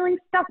I'm feeling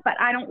stuck, but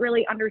I don't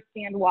really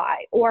understand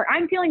why, or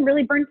I'm feeling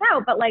really burnt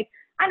out, but like,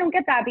 I don't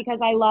get that because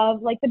I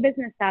love like the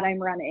business that I'm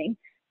running.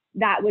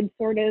 That would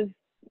sort of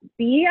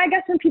be, I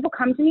guess, when people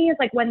come to me is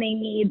like when they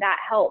need that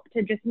help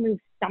to just move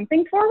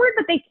something forward,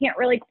 but they can't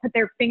really put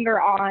their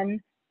finger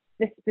on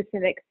the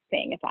specific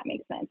thing, if that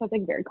makes sense. That's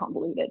like very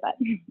convoluted, but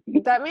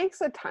that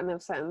makes a ton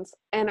of sense.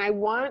 And I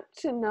want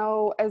to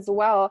know as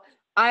well,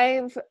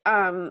 I've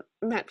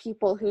met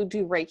people who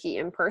do Reiki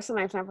in person.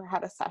 I've never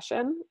had a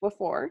session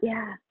before.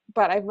 Yeah.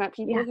 But I've met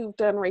people who've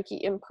done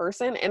Reiki in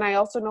person. And I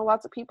also know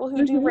lots of people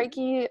who do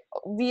Reiki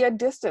via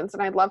distance.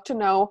 And I'd love to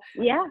know,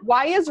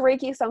 why is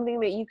Reiki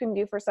something that you can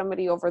do for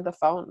somebody over the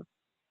phone?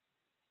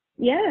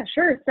 Yeah,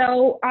 sure.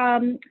 So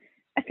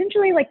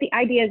essentially like the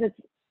idea is it's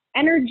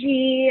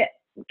energy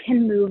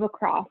can move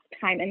across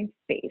time and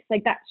space.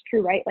 Like that's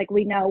true, right? Like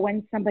we know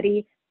when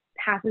somebody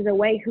passes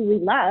away who we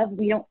love,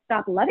 we don't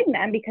stop loving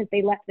them because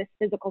they left this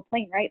physical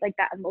plane, right? Like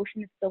that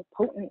emotion is still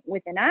potent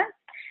within us.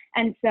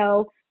 And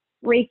so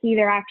Reiki,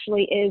 there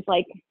actually is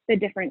like the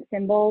different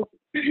symbols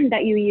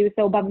that you use.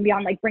 So above and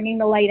beyond, like bringing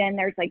the light in,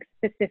 there's like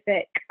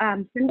specific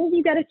symbols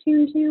you get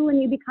attuned to when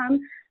you become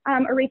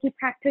a Reiki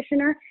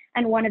practitioner.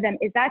 And one of them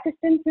is that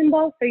distance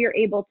symbol. So you're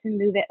able to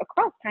move it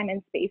across time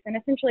and space. And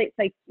essentially it's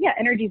like,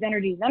 energy is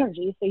energy is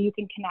energy. So you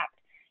can connect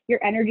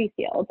your energy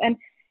fields. And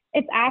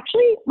it's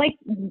actually like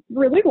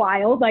really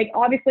wild. Like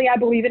obviously I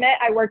believe in it.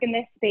 I work in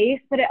this space,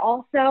 but it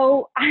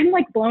also, I'm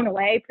like blown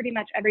away pretty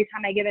much every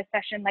time I give a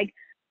session. Like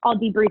I'll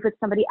debrief with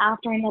somebody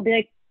after and they'll be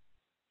like,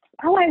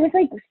 oh, I was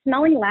like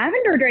smelling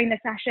lavender during the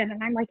session.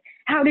 And I'm like,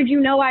 how did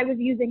you know I was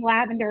using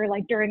lavender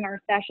like during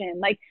our session?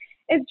 Like,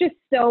 it's just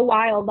so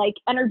wild. Like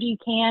energy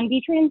can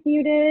be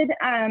transmuted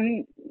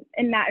and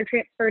that or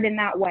transferred in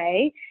that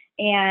way.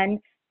 And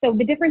so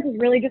the difference is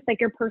really just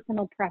like your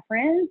personal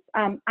preference.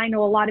 I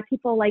know a lot of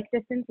people like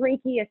distance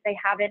Reiki. If they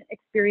haven't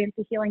experienced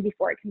the healing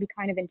before, it can be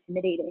kind of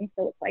intimidating.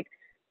 So it's like,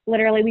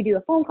 literally we do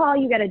a phone call,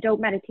 you get a dope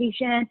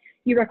meditation,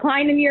 you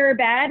recline in your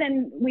bed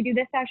and we do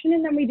this session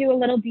and then we do a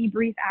little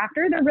debrief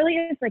after. There really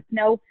is like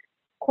no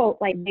quote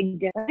like big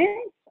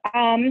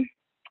difference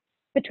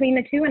between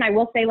the two. And I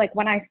will say like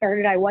when I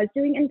started, I was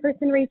doing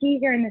in-person Reiki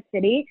here in the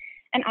city.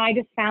 And I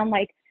just found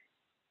like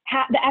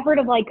the effort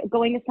of like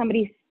going to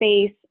somebody's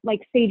space,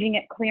 like saging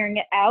it, clearing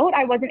it out.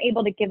 I wasn't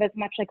able to give as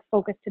much like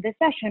focus to this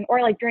session,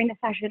 or like during the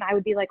session, I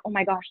would be like, oh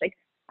my gosh, like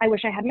I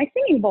wish I had my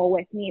singing bowl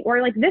with me or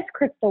like this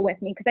crystal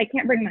with me. Cause I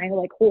can't bring my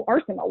like whole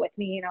arsenal with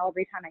me, you know,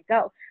 every time I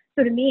go.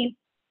 So to me,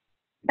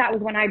 that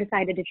was when I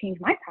decided to change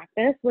my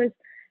practice was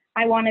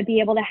I want to be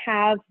able to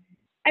have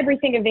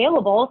everything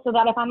available so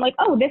that if I'm like,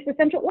 oh, this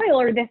essential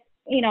oil or this,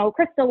 you know,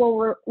 crystal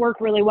will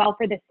work really well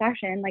for this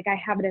session. Like I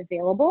have it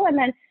available. And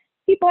then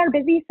people are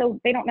busy, so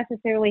they don't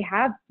necessarily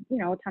have, you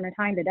know, a ton of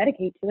time to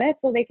dedicate to it.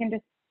 So they can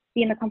just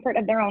be in the comfort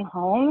of their own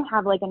home,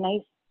 have like a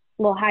nice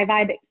little high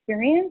vibe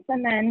experience,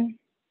 and then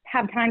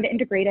have time to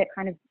integrate it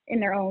kind of in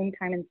their own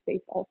time and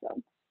space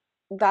also.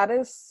 That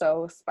is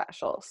so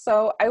special.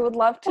 So I would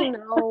love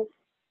to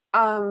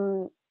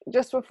know,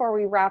 just before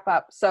we wrap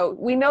up, so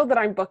we know that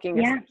I'm booking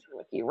a session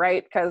with you,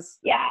 right? Because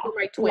you're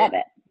my twin, love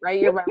it.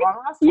 Right? You're my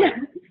long lost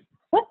twin.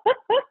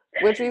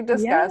 Which we've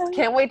discussed. Yeah.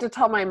 Can't wait to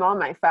tell my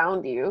mom I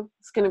found you.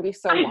 It's going to be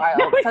so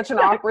wild. Such an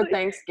awkward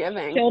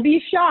Thanksgiving. She'll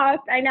be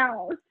shocked. I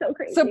know. It's so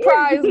crazy.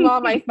 Surprise,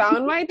 Mom. I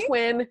found my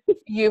twin.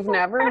 You've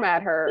never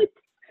met her.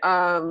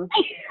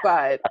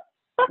 But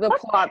the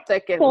plot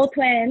thickens. Full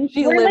twins.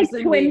 We're like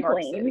twin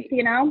flames,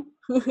 you know?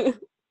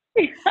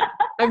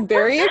 I'm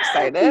very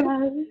excited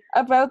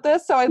about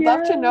this. So I'd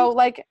love to know,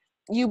 like,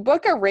 you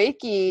book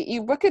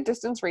a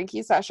distance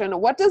Reiki session.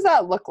 What does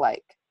that look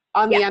like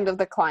on the end of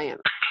the client?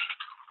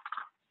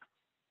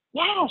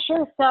 Yeah,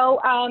 sure.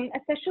 So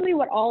essentially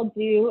what I'll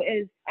do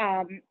is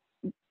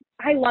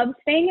I love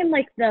staying in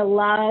like the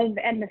love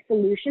and the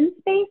solution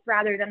space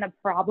rather than the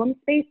problem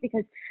space,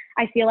 because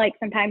I feel like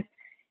sometimes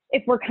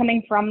if we're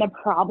coming from the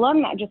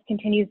problem, that just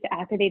continues to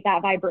activate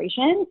that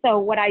vibration. So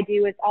what I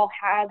do is I'll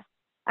have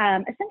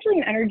essentially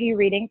an energy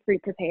reading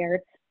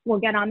pre-prepared. We'll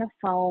get on the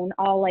phone.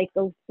 I'll like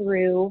go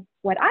through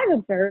what I've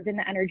observed in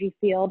the energy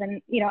field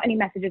and, you know, any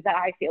messages that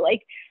I feel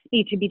like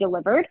need to be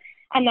delivered.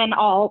 And then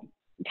I'll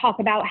talk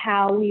about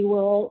how we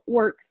will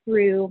work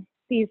through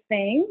these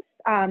things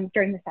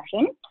during the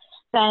session.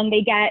 then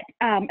they get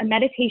a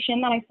meditation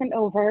that I sent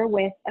over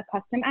with a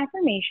custom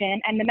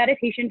affirmation. And the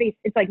meditation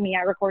it's like me,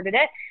 I recorded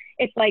it.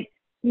 It's like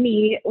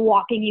me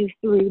walking you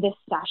through this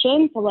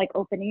session. So like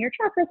opening your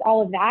chakras,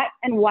 all of that.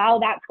 And while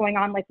that's going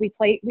on, like we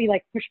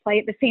like push play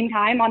at the same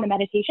time on the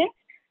meditation.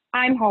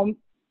 I'm home.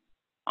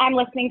 I'm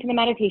listening to the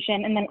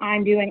meditation, and then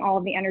I'm doing all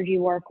of the energy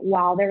work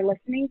while they're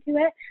listening to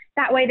it.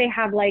 That way they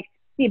have like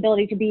the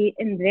ability to be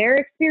in their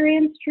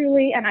experience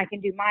truly, and I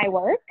can do my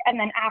work. And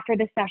then after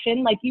the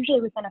session, like usually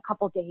within a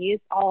couple days,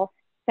 I'll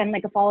send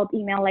like a follow-up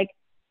email, like,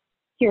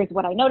 here's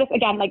what I noticed.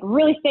 Again, like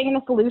really staying in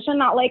the solution,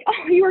 not like,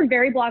 oh, you were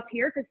very blocked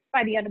here, because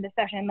by the end of the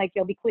session, like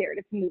you'll be cleared.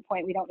 It's a moot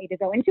point. We don't need to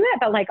go into it.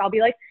 But like, I'll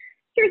be like,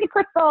 here's a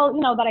crystal,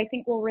 that I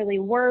think will really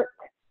work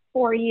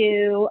for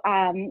you.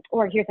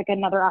 Or here's like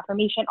another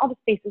affirmation. I'll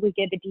just basically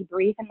give a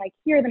debrief and like,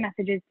 here are the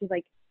messages to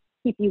like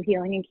keep you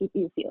healing and keep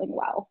you feeling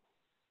well.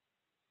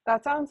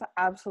 That sounds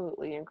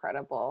absolutely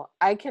incredible.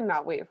 I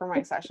cannot wait for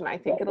my session. I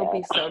think it'll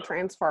be so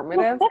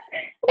transformative.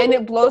 And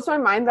it blows my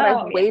mind that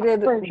I've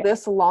waited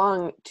this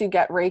long to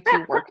get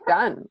Reiki work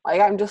done.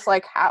 Like, I'm just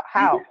like,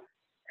 how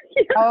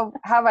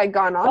have I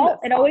gone on this?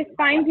 It always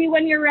finds you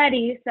when you're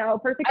ready. So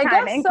perfect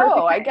timing.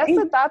 I guess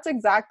that's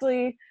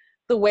exactly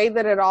the way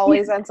that it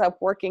always ends up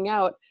working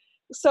out.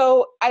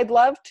 So I'd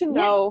love to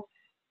know,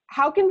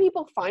 how can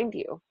people find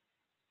you?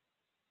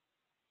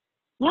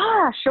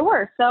 Yeah,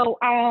 sure. So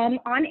on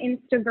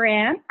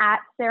Instagram at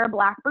Sarah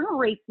Blackburn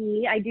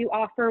Reiki, I do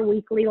offer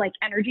weekly like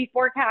energy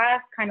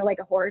forecasts, kind of like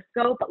a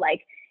horoscope, but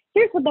like,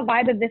 here's what the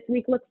vibe of this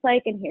week looks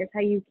like, and here's how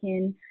you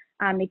can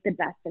make the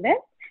best of it.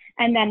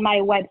 And then my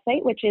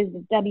website, which is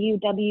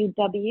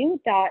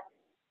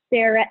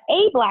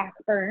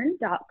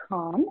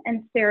www.sarahABlackburn.com,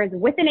 and Sarah's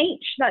with an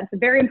H. That's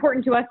very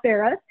important to us,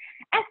 Sarah.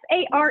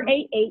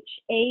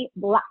 SARAHA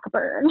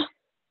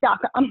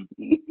Blackburn.com.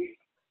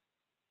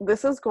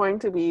 This is going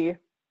to be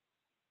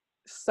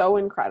so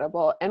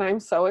incredible, and I'm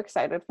so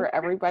excited for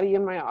everybody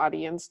in my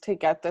audience to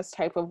get this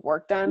type of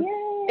work done.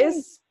 Yay.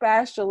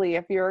 Especially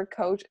if you're a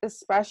coach,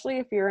 especially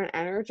if you're an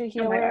energy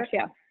healer. Oh my gosh,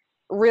 yeah.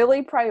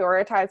 Really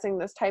prioritizing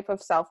this type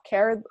of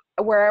self-care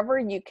wherever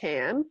you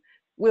can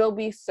will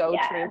be so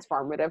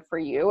transformative for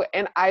you.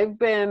 And I've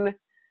been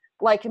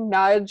like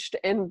nudged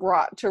and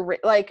brought to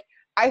like,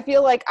 I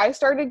feel like I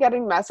started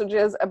getting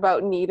messages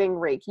about needing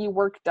Reiki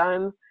work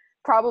done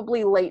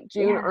probably late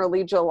June,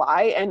 early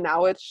July, and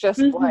now it's just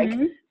like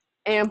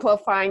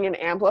amplifying.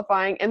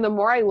 And the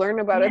more I learn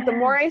about it, the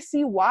more I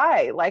see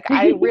why. Like,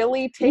 I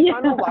really take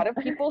on a lot of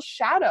people's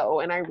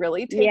shadow, and I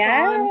really take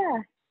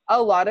on a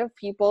lot of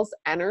people's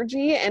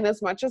energy. And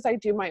as much as I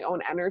do my own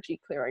energy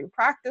clearing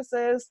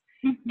practices,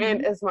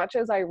 and as much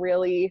as I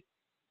really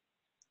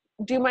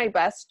do my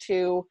best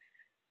to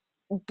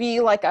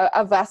be like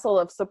a vessel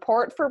of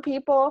support for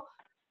people,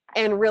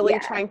 and really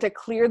trying to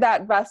clear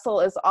that vessel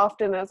as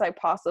often as I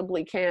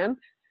possibly can,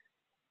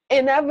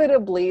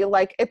 inevitably,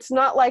 like, it's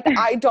not like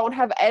I don't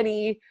have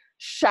any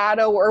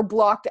shadow or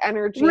blocked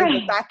energy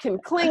that can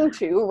cling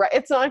to, right?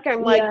 It's not like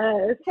I'm like,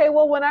 okay,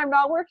 well, when I'm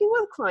not working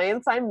with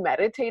clients, I'm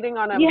meditating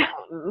on a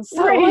mountain.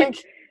 So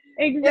like,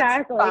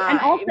 exactly. And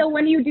also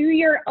when you do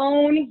your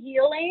own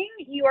healing,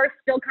 you are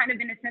still kind of,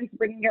 in a sense,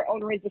 bringing your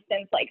own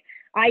resistance. Like,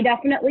 I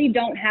definitely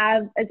don't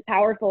have as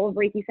powerful of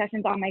Reiki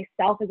sessions on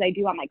myself as I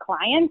do on my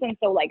clients. And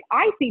so like,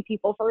 I see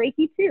people for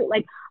Reiki too.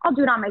 Like, I'll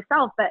do it on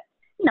myself, but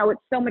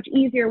it's so much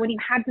easier when you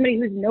have somebody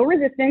who's no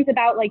resistance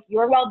about like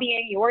your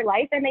well-being, your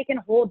life, and they can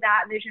hold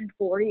that vision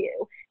for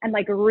you. And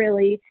like,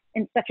 really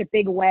in such a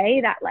big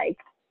way that like,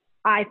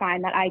 I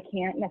find that I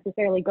can't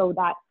necessarily go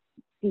that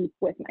deep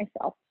with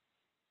myself.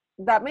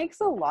 That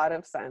makes a lot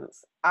of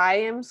sense. I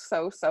am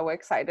so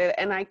excited,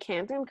 and I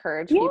can't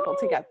encourage people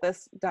to get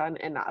this done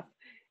enough.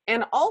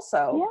 And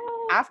also,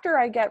 after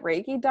I get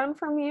Reiki done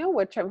from you,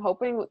 which I'm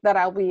hoping that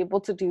I'll be able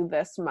to do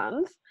this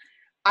month,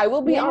 I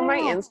will be on my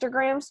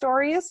Instagram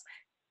stories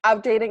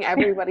updating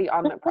everybody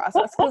on the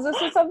process, because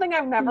this is something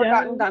I've never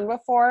gotten done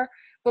before.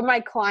 But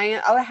I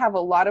have a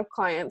lot of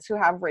clients who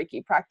have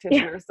Reiki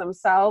practitioners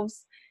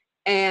themselves,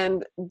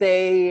 and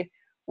they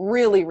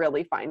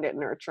really find it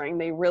nurturing.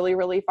 They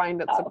really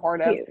find it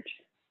supportive. Huge.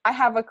 I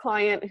have a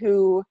client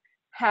who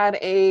had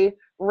a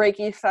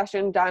Reiki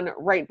session done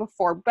right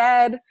before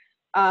bed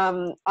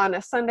on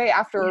a Sunday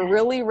after a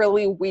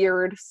really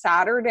weird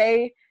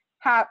Saturday.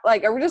 A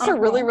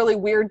really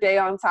weird day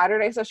on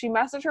Saturday. So she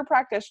messaged her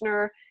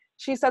practitioner.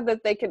 She said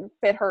that they could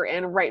fit her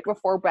in right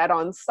before bed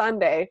on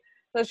Sunday.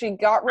 So she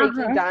got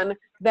Reiki done,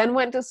 then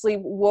went to sleep,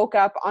 woke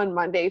up on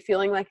Monday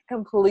feeling like a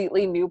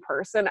completely new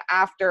person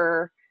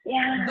after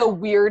the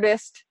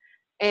weirdest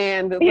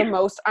and the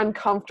most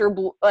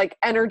uncomfortable, like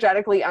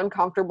energetically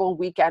uncomfortable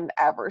weekend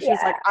ever. She's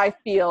like, I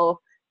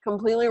feel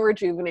completely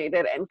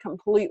rejuvenated and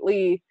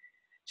completely,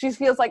 she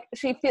said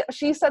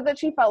that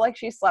she felt like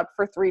she slept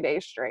for 3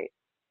 days straight,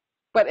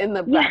 but in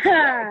the best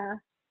way.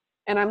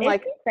 And I'm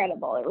like,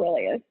 incredible. It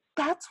really is.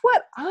 That's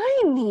what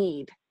I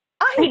need.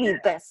 I need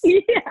this.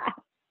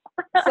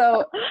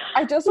 So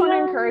I just want to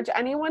encourage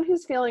anyone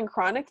who's feeling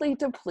chronically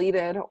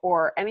depleted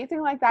or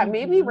anything like that.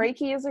 Maybe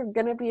Reiki is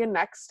going to be a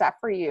next step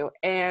for you.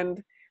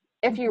 And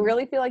if you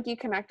really feel like you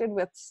connected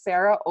with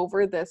Sarah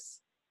over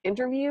this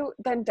interview,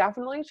 then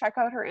definitely check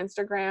out her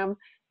Instagram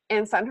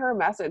and send her a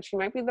message. She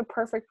might be the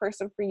perfect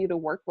person for you to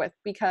work with,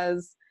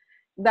 because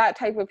that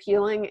type of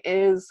healing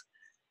is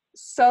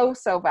so,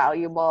 so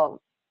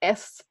valuable,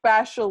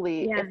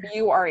 especially if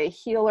you are a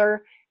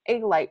healer, a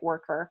light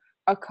worker,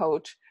 a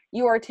coach.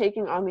 You are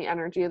taking on the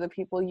energy of the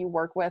people you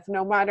work with,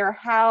 no matter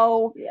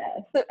how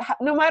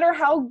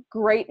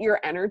great your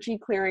energy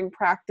clearing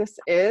practice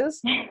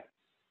is.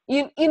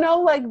 You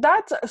know, like,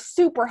 that's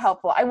super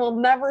helpful. I will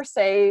never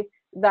say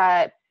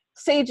that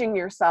saging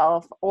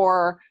yourself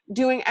or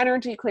doing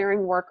energy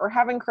clearing work or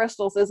having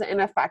crystals is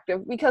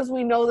ineffective, because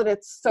we know that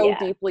it's so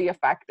deeply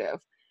effective.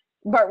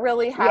 But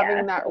really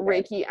having that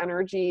Reiki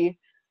energy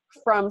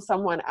from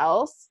someone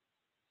else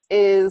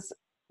is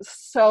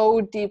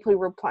so deeply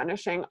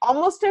replenishing,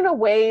 almost in a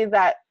way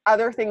that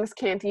other things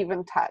can't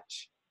even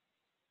touch.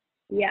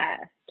 Yeah,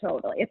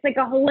 totally. It's like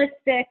a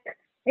holistic,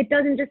 it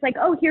doesn't just like,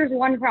 oh, here's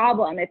one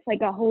problem. It's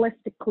like a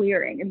holistic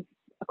clearing. And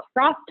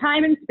across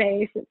time and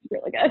space. It's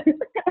really good.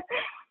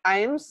 I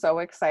am so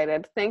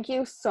excited. Thank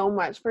you so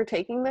much for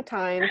taking the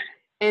time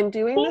and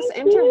doing this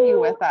interview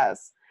with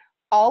us.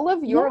 All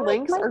of your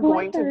links are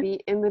going to be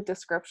in the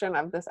description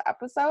of this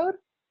episode,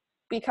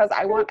 because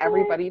I want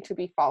everybody to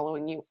be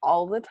following you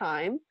all the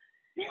time.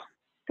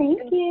 Thank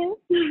you.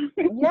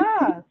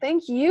 Yeah,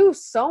 thank you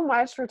so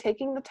much for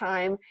taking the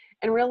time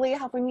and really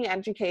helping me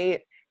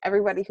educate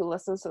everybody who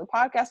listens to the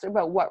podcast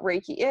about what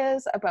Reiki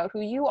is, about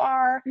who you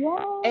are,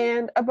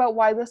 and about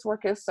why this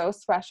work is so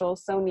special,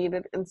 so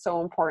needed, and so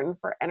important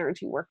for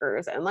energy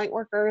workers and light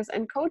workers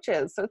and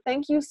coaches. So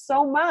thank you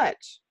so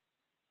much.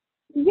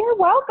 You're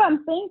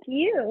welcome. Thank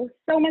you.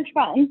 So much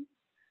fun.